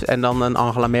ontmoet en dan een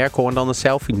Angela Merkel en dan een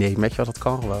selfie neemt. Weet je wel, dat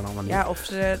kan gewoon allemaal niet. Ja, of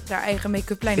ze haar eigen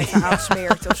make-up lijn even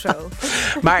aansmeert of zo.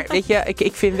 Maar weet je,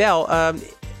 ik vind wel...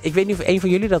 ik weet niet of een van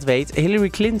jullie dat weet. Hillary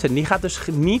Clinton, die gaat dus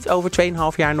niet over 2,5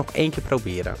 jaar nog 1 keer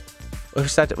proberen.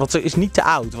 Want ze is niet te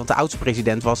oud. Want de oudste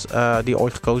president was die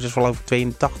ooit gekozen is, geloof ik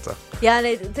 82. Ja,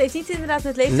 nee, het heeft niet inderdaad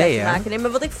met leeftijd Nee, te hè? maken. Nee,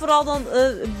 maar wat ik vooral dan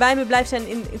bij me blijft zijn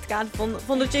in het kader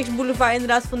van de Chicks Boulevard,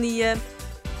 inderdaad van die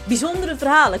bijzondere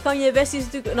verhalen. Kanye West is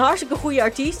natuurlijk een hartstikke goede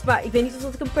artiest, maar ik weet niet of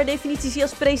dat ik hem per definitie zie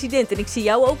als president. En ik zie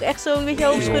jou ook echt zo een beetje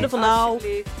hoofdschudden van nou,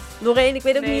 Lorraine, ik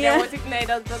weet ook niet. Nee,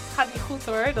 dat gaat niet goed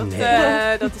hoor. Dat,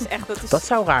 Nee. dat is echt... Dat is, Dat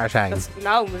zou raar zijn. dat is,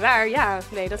 nou, raar, ja.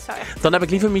 Nee, dat zou echt... Dan heb ik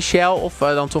liever Michelle of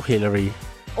dan toch Hillary.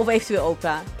 Of eventueel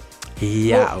Oprah.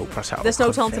 Ja, Oprah zou ook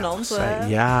Desnoods hand in geweldig hand, zijn.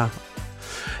 Ja.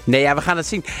 Nee, ja, we gaan het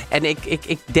zien. En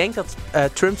ik denk dat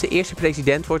Trump de eerste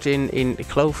president wordt in ik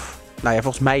geloof... Nou ja,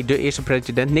 volgens mij de eerste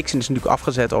president. Nixon is natuurlijk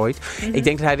afgezet ooit. Mhm. Ik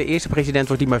denk dat hij de eerste president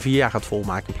wordt die maar 4 jaar gaat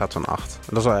volmaken in plaats van 8. En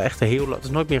dat is wel echt dat is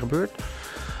nooit meer gebeurd.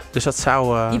 Dus dat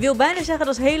zou... Je wil bijna zeggen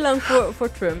dat is heel lang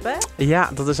voor Trump, hè? Ja,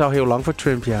 dat is al heel lang voor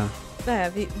Trump, ja. Nou ja,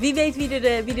 wie weet wie er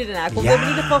daarna komt. Ja. We hebben in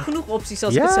ieder geval genoeg opties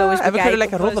als ik het zo eens en we bekijk. kunnen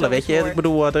lekker of, roddelen, zo weet je. eens hoor. Ik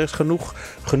bedoel, er is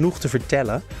genoeg te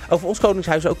vertellen. Over ons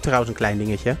Koningshuis ook trouwens een klein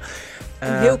dingetje.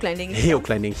 Een heel klein dingetje. Heel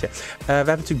klein dingetje. We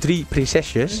hebben natuurlijk 3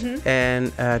 prinsesjes. Mhm.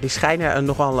 En die schijnen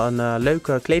nogal een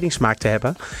leuke kledingsmaak te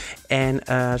hebben. En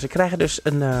ze krijgen dus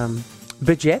een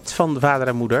budget van de vader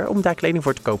en moeder om daar kleding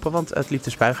voor te kopen. Want het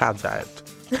liefdesbui gaat uit.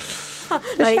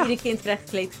 Nou, ieder kind krijgt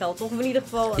kleedgeld, toch? Of in ieder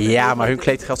geval... Ja, maar hun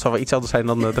kleedgeld zal wel iets anders zijn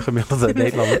dan de gemiddelde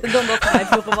Nederlander. Dan dat het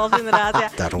vroeger was, inderdaad. Ja.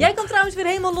 Daarom. Jij kan trouwens weer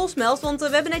helemaal los, Mels. Want we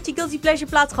hebben net je Guilty Pleasure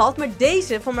plaat gehad. Maar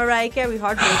deze van Mariah Carey,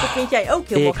 Heartbreaker, vind jij ook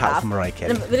heel Ik wel hou gaaf. van Mariah En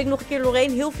Carey. dan wil ik nog een keer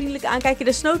Lorraine heel vriendelijk aankijken.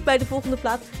 De snoot bij de volgende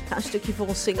plaat. Ga een stukje voor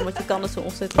ons zingen, want je kan het zo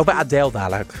ontzettend Ook bij goed. Adele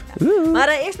dadelijk. Maar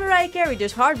eerst Mariah Carey,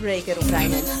 dus Heartbreaker op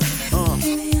Rijnmond.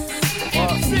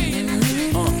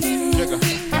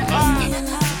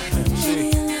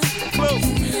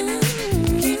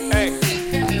 Hey,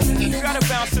 you gotta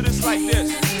bounce to this like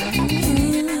this.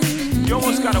 You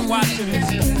almost gotta watch to this.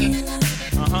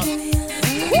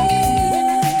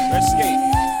 Let's skate.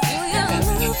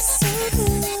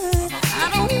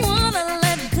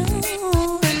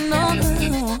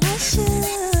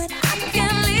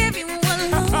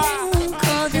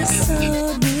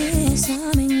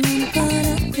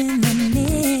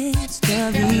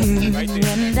 Right there.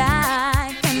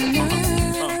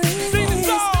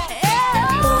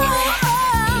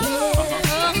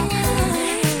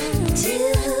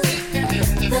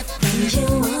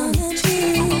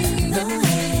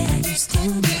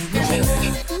 Sing the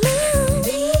song.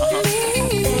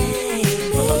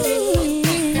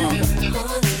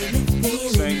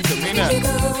 Sing to me now. You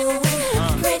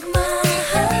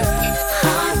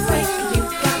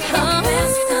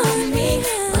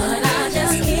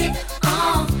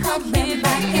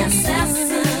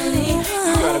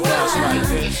gotta bounce like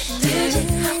this.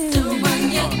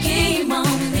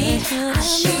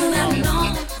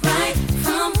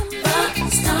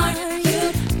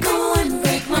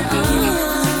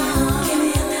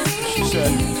 She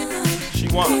said, she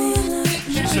won.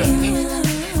 She said,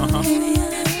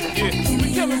 yeah, we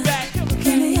coming back.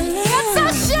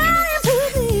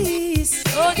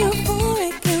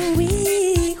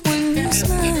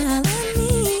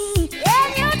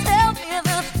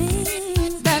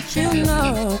 You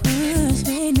know,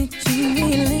 persuade me to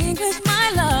relinquish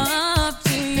my love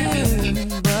to you,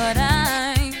 but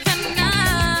I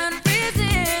cannot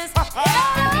resist.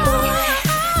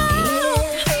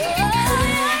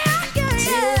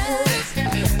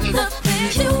 The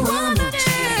things you wanna do,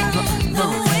 the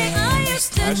way I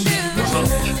used to do.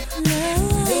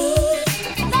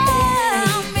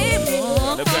 Love me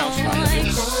more. Gotta bounce like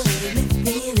this.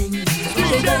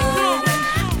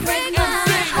 Break my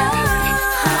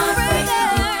heart, break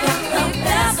the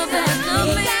best of me.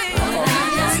 But I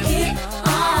just keep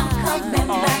on coming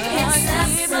back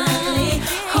incessantly.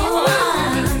 Why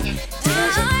did you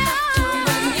have to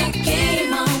run your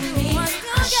game on me? I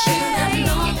should have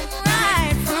known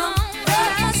right from the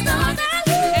start that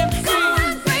you go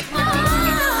and break my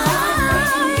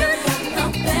heart.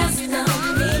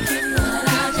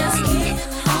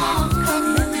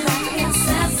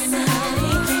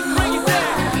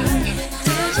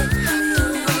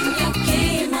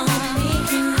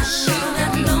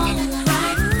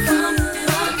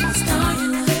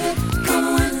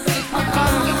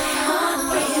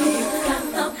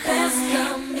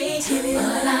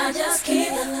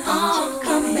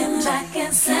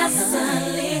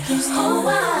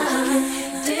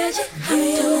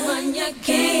 to run your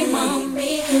game on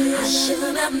me. I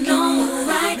should have known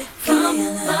right from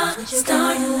the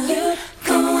start. You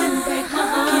go and break my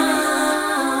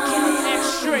heart.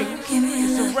 Next straight.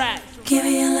 It's a rap. Give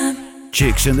me your love.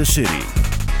 Chicks in the City.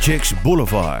 Chicks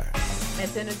Boulevard.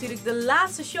 Met natuurlijk de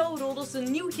laatste showroddels, de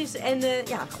nieuwtjes en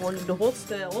gewoon de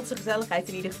hotste gezelligheid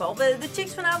in ieder geval. De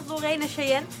chicks vanavond, Lorraine en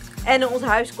Cheyenne. En onze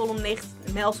huiscolumnist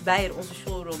Mels Beijer, onze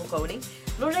showroddelkoning.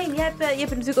 Lorraine, je hebt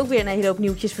natuurlijk ook weer een hele hoop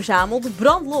nieuwtjes verzameld.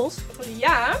 Brand los.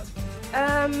 Ja,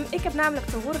 ik heb namelijk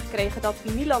te horen gekregen dat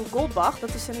Milan Goldbach,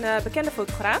 dat is een bekende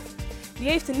fotograaf, die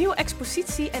heeft een nieuwe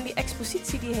expositie en die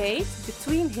expositie die heet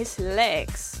Between His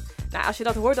Legs. Nou, als je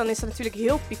dat hoort, dan is dat natuurlijk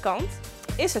heel pikant.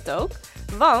 Is het ook.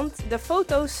 Want de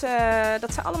foto's,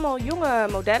 dat zijn allemaal jonge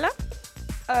modellen.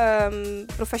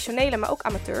 Professionele, maar ook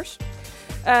amateurs.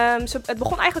 Het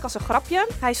begon eigenlijk als een grapje.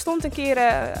 Hij stond een keer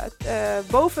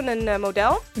boven een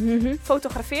model.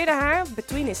 Fotografeerde haar,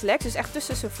 between his legs. Dus echt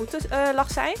tussen zijn voeten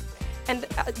lag zij. En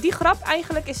die grap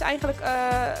is eigenlijk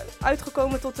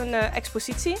uitgekomen tot een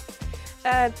expositie.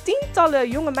 Tientallen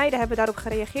jonge meiden hebben daarop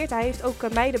gereageerd. Hij heeft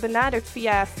ook meiden benaderd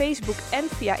via Facebook en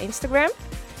via Instagram.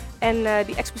 En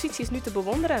die expositie is nu te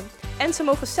bewonderen. En ze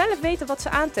mogen zelf weten wat ze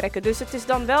aantrekken. Dus het is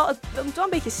dan wel, het moet wel een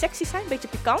beetje sexy zijn, een beetje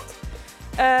pikant.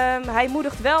 Hij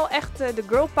moedigt wel echt de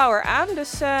girl power aan.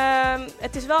 Dus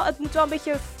het moet wel een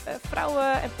beetje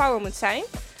vrouwen empowerment zijn.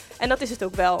 En dat is het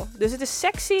ook wel. Dus het is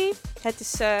sexy. Het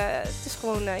is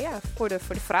gewoon voor de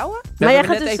vrouwen. We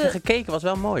hebben net even gekeken, was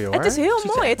wel mooi hoor. Het is heel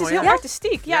mooi. Het is heel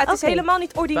artistiek. Ja, het is helemaal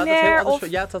niet ordinair.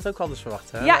 Ja, het had ook anders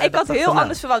verwacht. Hè? Ja, ik had heel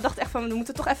anders verwacht. Ik dacht echt van, we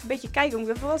moeten toch even een beetje kijken. We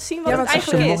willen wel zien wat het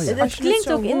eigenlijk is. Het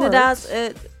klinkt ook inderdaad...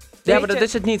 ja, maar dat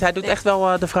is het niet. Hij doet echt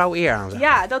wel de vrouw eer aan.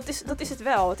 Ja, dat is het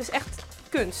wel. Het is echt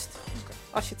kunst.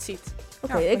 Als je het ziet.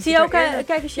 Oké, ik zie jou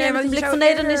kijken als je met een blik van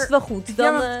nee, dan is het wel goed.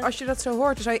 Dan, als je dat zo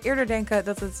hoort, dan zou je eerder denken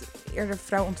dat het eerder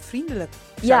vrouwontvriendelijk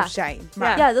zou zijn.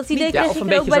 Maar ja, dat idee kreeg of ik een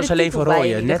er ook beetje bij de zoals alleen titel voor bij,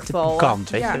 rooien. in ieder Net geval. pikant,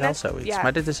 weet je wel, zoiets. Ja.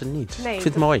 Maar dit is het niet. Nee, ik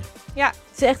vind het mooi. Ja.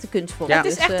 Het is echt een kunstvorm. Ja. Het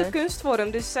is Dus, echt een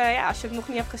kunstvorm. Dus als je het nog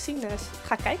niet hebt gezien,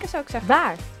 ga kijken zou ik zeggen.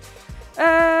 Waar?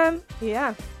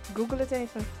 Google het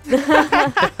even.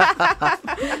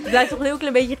 Het blijft toch een heel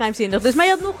klein beetje geheimzinnig. Dus, maar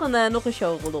je had nog een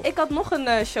showroddel. Ik had nog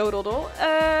een showroddel.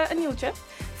 Een nieuwtje.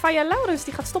 Faya Laurens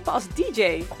die gaat stoppen als DJ.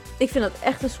 Ik vind dat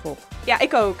echt een schok. Ja,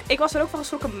 ik ook. Ik was er ook van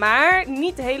geschrokken, maar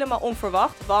niet helemaal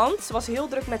onverwacht. Want ze was heel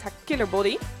druk met haar killer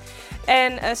body.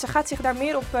 En ze gaat zich daar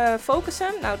meer op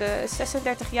focussen. Nou, de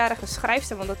 36-jarige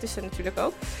schrijfster, want dat is ze natuurlijk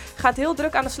ook, gaat heel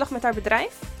druk aan de slag met haar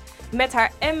bedrijf. Met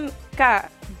haar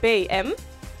MKBM.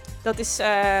 Dat is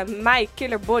My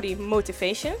Killer Body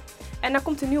Motivation. En daar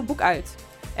komt een nieuw boek uit.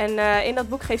 En in dat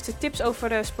boek geeft ze tips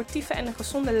over sportieve en een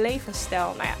gezonde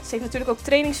levensstijl. Nou ja, ze heeft natuurlijk ook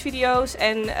trainingsvideo's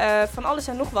en van alles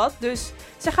en nog wat. Dus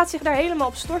ze gaat zich daar helemaal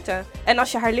op storten. En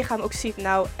als je haar lichaam ook ziet,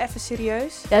 nou, even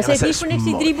serieus. Ja, ze heeft niet voor niks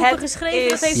die 3 boeken geschreven.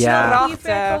 Dat heeft ze wel hier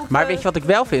verkopen. Maar weet je wat ik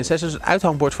wel vind? Ze is dus het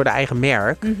uithangbord voor de eigen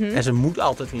merk. En ze moet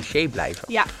altijd in shape blijven.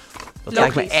 Ja. Dat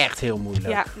lijkt me echt heel moeilijk.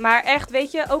 Ja, maar echt,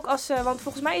 weet je, ook als... want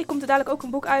volgens mij komt er dadelijk ook een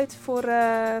boek uit voor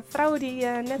vrouwen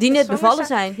die net bevallen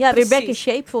zijn. Ja, weer back in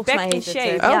shape volgens mij heet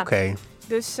het. Oké.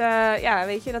 Dus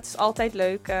weet je, dat is altijd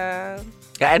leuk.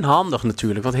 Ja, en handig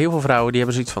natuurlijk. Want heel veel vrouwen die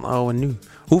hebben zoiets van, oh en nu?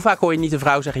 Hoe vaak hoor je niet een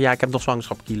vrouw zeggen, ja, ik heb nog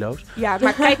zwangerschapkilo's? Ja,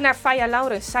 maar kijk naar Faya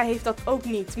Laurens. Zij heeft dat ook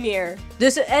niet meer.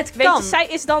 Dus het weet kan. Je, zij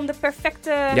is dan de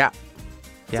perfecte... Ja.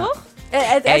 Toch?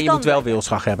 En je moet wel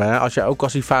wilskracht hebben. Hè?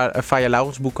 Als die Faya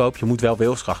Laurens boek koopt, je moet wel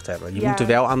wilskracht hebben. Je moet er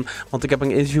wel aan... Want ik heb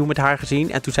een interview met haar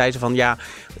gezien en toen zei ze van, ja,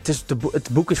 het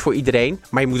boek is voor iedereen,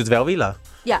 maar je moet het wel willen.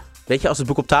 Ja. Weet je, als het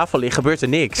boek op tafel ligt, gebeurt er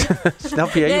niks.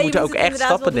 Snap je? Je moet ook echt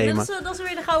stappen nemen. Dat is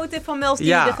weer de gouden tip van Mels die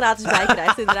je er gratis bij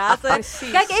krijgt, inderdaad.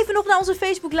 Kijk even nog naar onze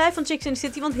Facebook Live van Chicks in the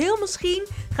City. Want heel misschien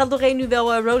gaat Lorraine nu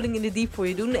wel Rolling in the Deep voor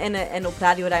je doen. En op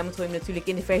Radio Rijnmond hoor je hem natuurlijk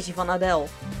in de versie van Adele.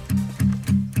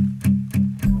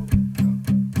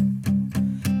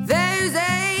 There's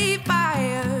a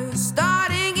fire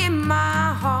starting in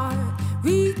my heart,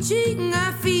 reaching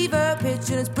a fever pitch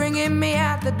and it's bringing me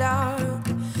out the dark.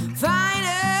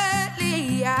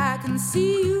 Finally, I can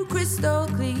see you crystal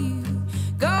clear.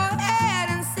 Go ahead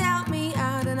and sell me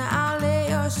out and I'll lay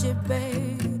your ship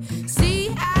bare. See,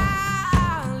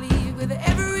 I'll leave with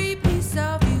every piece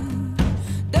of you.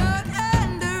 Don't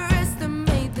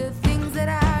underestimate the things that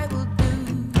I will do.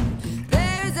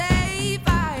 There's a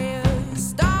fire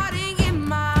starting in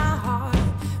my heart,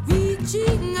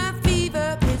 reaching a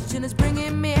fever pitch and it's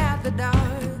bringing me out the dark.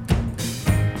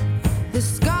 The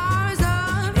scars of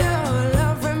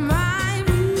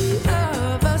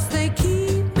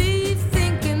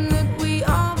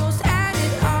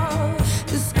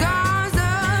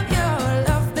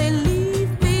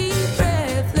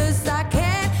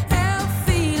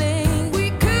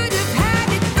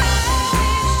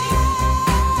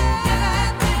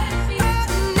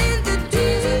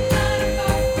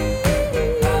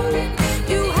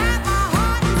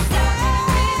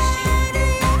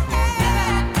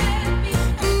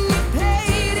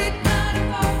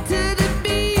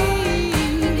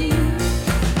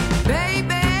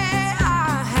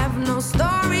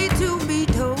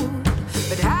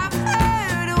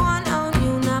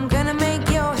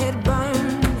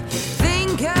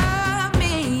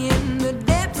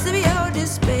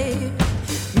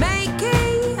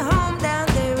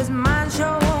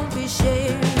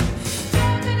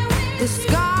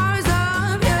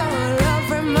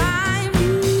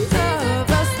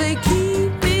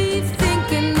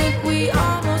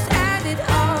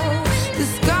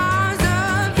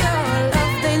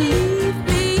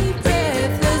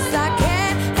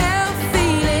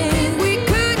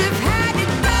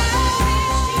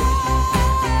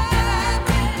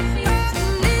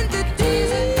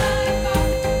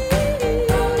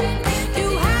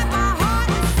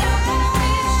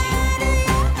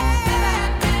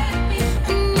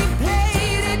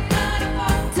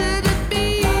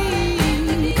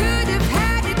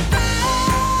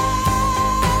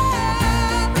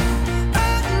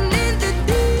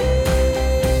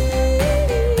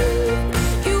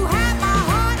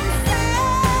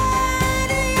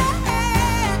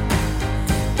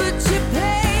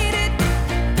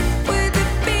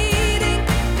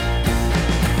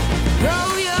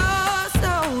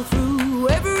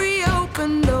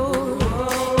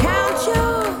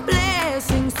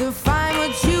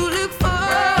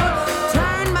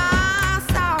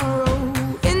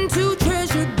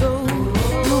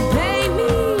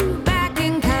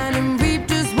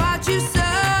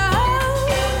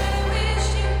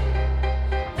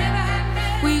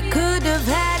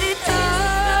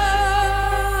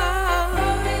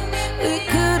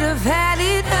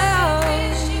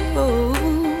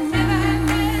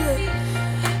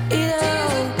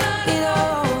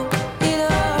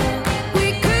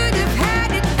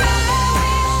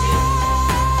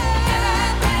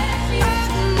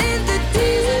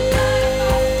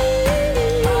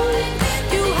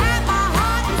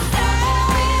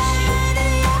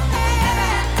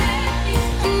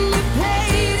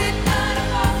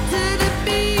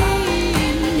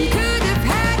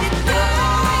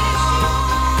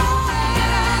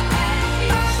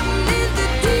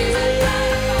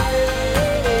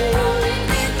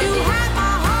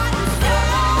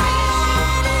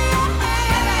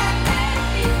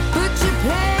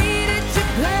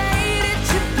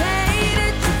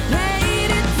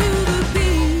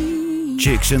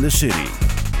Chicks in the City.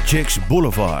 Chicks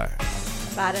Boulevard.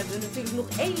 Waar we natuurlijk nog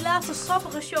één laatste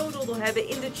sappige showdoddel hebben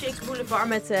in de Chicks Boulevard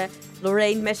met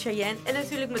Lorraine, met Cheyenne en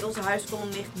natuurlijk met onze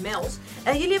huiskolomnicht Mels.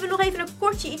 Jullie hebben nog even een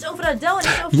kortje iets over Adele en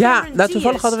iets over Ja, Cameron nou,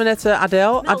 toevallig Diaz. hadden we net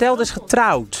Adele. Mels, Adele is welkom.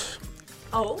 getrouwd.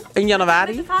 Oh, In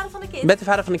januari. met de vader van de kind? Met de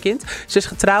vader van een kind. Ze is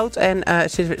getrouwd en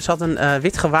ze had een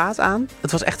wit gewaad aan.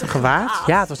 Het was echt een gewaad.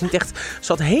 Ja, het was niet echt...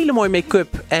 Ze had hele mooie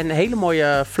make-up en hele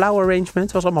mooie flower arrangement.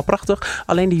 Het was allemaal prachtig.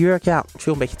 Alleen de jurk, ja,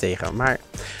 viel een beetje tegen. Maar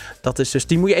dat is dus...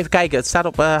 Die moet je even kijken. Het staat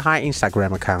op haar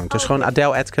Instagram-account. Dus gewoon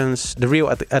Adele Atkins. The real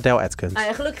Adele Atkins. Nou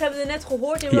ja, gelukkig hebben we net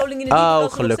gehoord in Ja. Rolling in the Deep. Oh, dat ze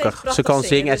nog gelukkig. steeds prachtig Ze kan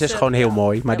zingen en ze is dus, gewoon heel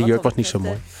mooi. Maar ja, die wat jurk was dat niet zo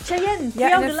mooi. betreft, Cheyenne, voor Ja,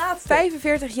 jou en de de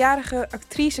laatste. 45-jarige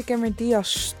actrice Cameron Diaz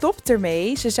stopt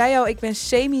ermee. Ze zei al, ik ben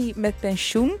semi met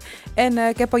pensioen. En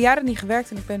ik heb al jaren niet gewerkt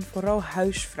en ik ben vooral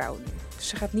huisvrouw nu. Dus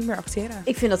ze gaat niet meer acteren.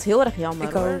 Ik vind dat heel erg jammer.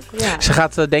 Ik hoor. ook. Ja. Ze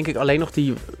gaat denk ik alleen nog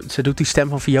die... Ze doet die stem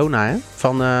van Fiona, hè?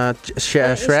 Van In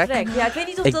Shrek. Ja, ik weet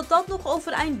niet of Ik- dat nog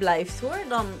overeind blijft hoor.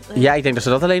 Dan, Ja, ik denk dat ze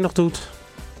dat alleen nog doet.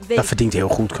 weet Dat verdient heel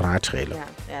goed, kan haar het schelen.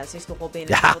 Ja, ze is nog wel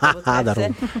binnen. Ja, wat dat betreft,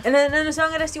 daarom. En een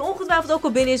zangeres die ongetwijfeld ook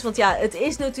al binnen is. Want ja, het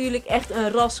is natuurlijk echt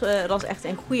een ras echt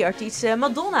een goede artiest.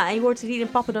 Madonna, en je hoort het hier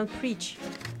in Papa Don't Preach.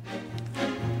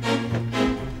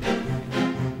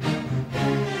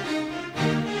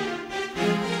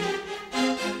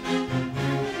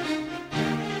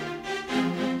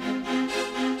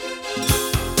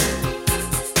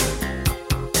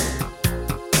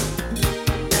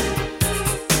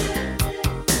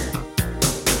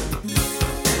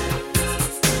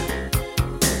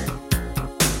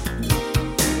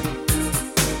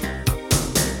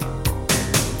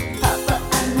 Papa,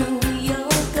 I know you're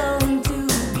going to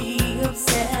be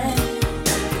upset,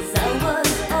 'cause I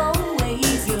was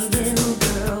always your little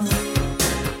girl.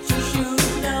 You should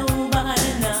know by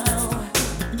now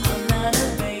I'm not a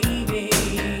baby.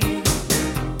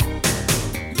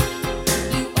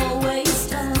 You always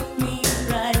taught me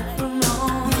right from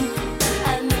wrong.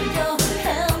 I know your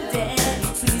help, Daddy,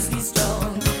 please be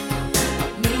strong.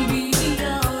 Maybe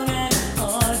young and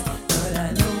hard, but I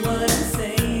know what I'm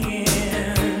saying.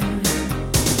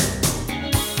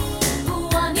 The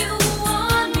one you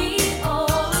want me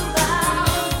all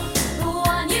about, the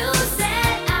one you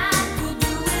said I could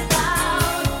do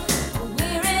without.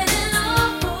 We're in an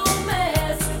awful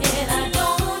mess, and I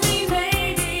don't need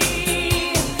maybe.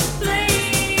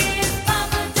 Please,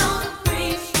 Papa, don't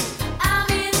preach. I'm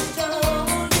in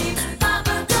trouble deep.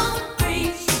 Papa, don't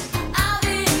preach. I've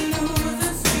been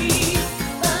losing sleep,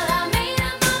 but I made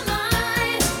up my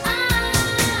mind.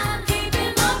 I'm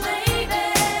keeping my baby.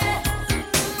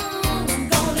 I'm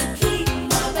gonna keep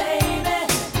my baby.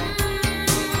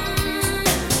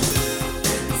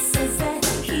 He says that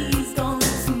he's going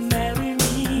to marry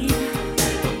me.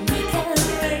 We can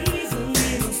raise a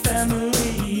little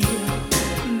family.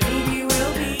 Maybe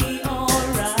we'll be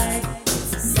alright.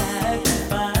 It's a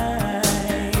sacrifice.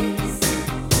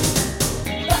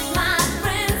 But my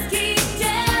friends keep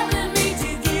telling me to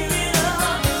give it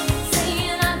up,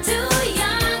 saying I'm too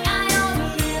young, I ought to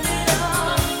live it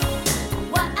up.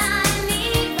 What I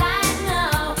need right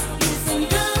now is some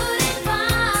good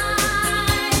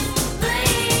advice.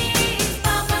 Please,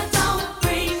 Papa, don't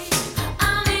preach.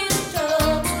 I'm in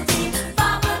trouble deep.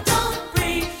 Papa, don't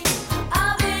preach.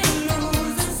 I've been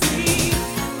losing sleep,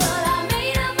 but I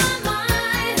made up my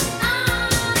mind.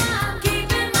 I'm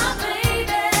keeping my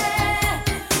baby.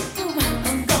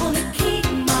 I'm gonna keep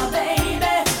my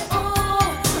baby. Oh,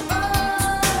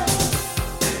 oh.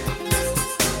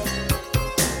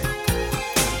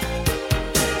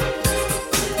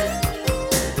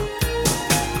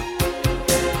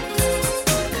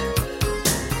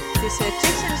 Het is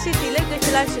Chicks in the City. Leuk dat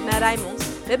je luistert naar Rijnmond.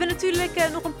 We hebben natuurlijk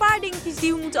nog een paar dingetjes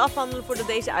die we moeten afhandelen voordat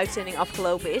deze uitzending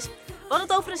afgelopen is. We hadden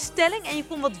het over een stelling en je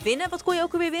kon wat winnen. Wat kon je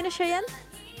ook alweer winnen, Cheyenne?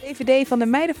 DVD van de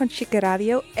meiden van Chicken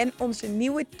Radio en onze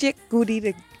nieuwe chick goodie,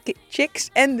 de Chicks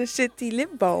and the City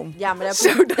lipbalm. Ja, maar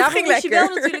Zo, dat daarvoor ging moest je lekker.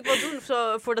 wel natuurlijk wat doen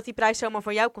voordat die prijs zomaar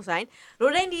van jou kon zijn.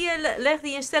 Lorraine die legde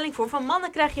je een stelling voor. Van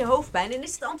mannen krijg je hoofdpijn. En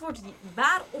is het antwoord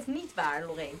waar of niet waar,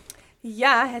 Lorraine?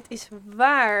 Ja, het is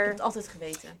waar. Ik heb het altijd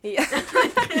geweten. Ja.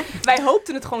 Wij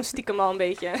hoopten het gewoon stiekem al een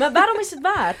beetje. Maar waarom is het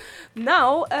waar?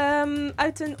 Nou,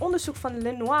 uit een onderzoek van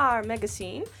Le Noir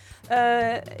magazine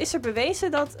is er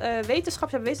bewezen dat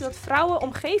wetenschappers hebben bewezen dat vrouwen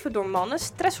omgeven door mannen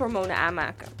stresshormonen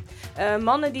aanmaken.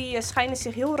 Mannen die schijnen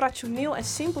zich heel rationeel en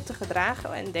simpel te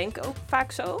gedragen en denken ook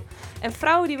vaak zo. En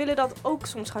vrouwen die willen dat ook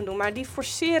soms gaan doen, maar die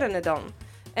forceren het dan.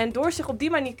 En door zich op die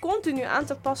manier continu aan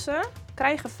te passen,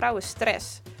 krijgen vrouwen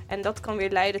stress. En dat kan weer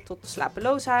leiden tot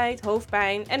slapeloosheid,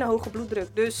 hoofdpijn en een hoge bloeddruk.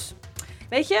 Dus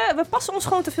Weet je, we passen ons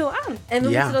gewoon te veel aan. En we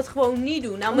Ja. moeten dat gewoon niet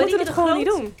doen. Nou, We moeten Marieke het de gewoon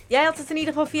Groot, niet doen. Jij had het in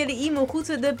ieder geval via de e-mail goed.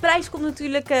 De prijs komt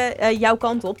natuurlijk jouw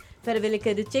kant op. Verder wil ik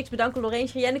de chicks bedanken,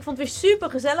 Lorraine en ik vond het weer super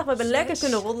gezellig. We hebben lekker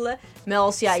kunnen roddelen.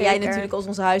 Mels, ja, jij Zeker. natuurlijk als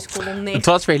onze huiskolonnist. Het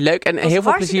was weer leuk en was heel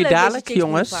veel hartstikke plezier leuk, dadelijk, deze Chicks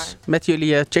jongens. Boulevard. Met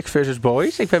jullie Chicks vs.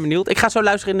 Boys. Ik ben benieuwd. Ik ga zo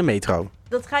luisteren in de metro.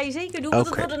 Dat ga je zeker doen, want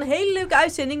Oké. het wordt een hele leuke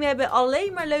uitzending. We hebben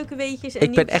alleen maar leuke weetjes en Ik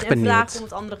ben nieuwtjes echt en benieuwd. vragen om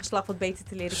het andere geslacht wat beter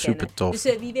te leren Super kennen. tof.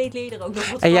 Dus wie weet leer je er ook nog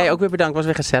wat En van. jij ook weer bedankt. Was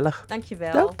weer gezellig.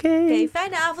 Dankjewel. Oké.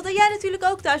 Fijne avond. En jij natuurlijk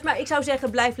ook thuis. Maar ik zou zeggen,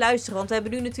 blijf luisteren. Want we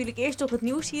hebben nu natuurlijk eerst nog het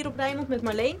nieuws hier op Rijnmond met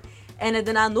Marleen. En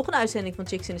daarna nog een uitzending van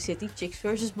Chicks in the City. Chicks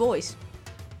vs. Boys.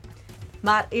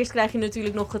 Maar eerst krijg je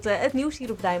natuurlijk nog het nieuws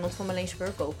hier op Rijnmond van Marleen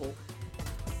Speurkogel.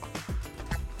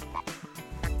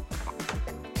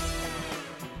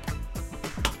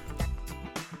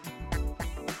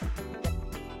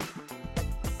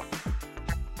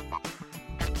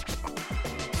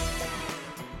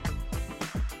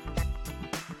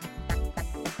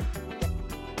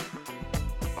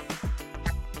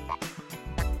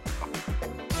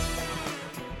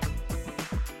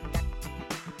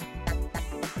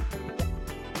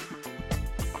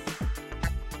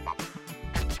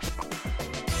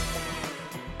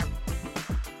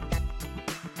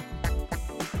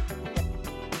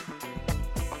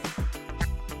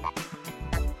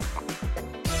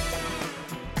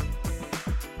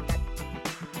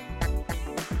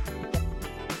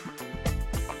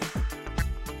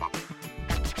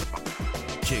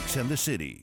 Chicks and the City.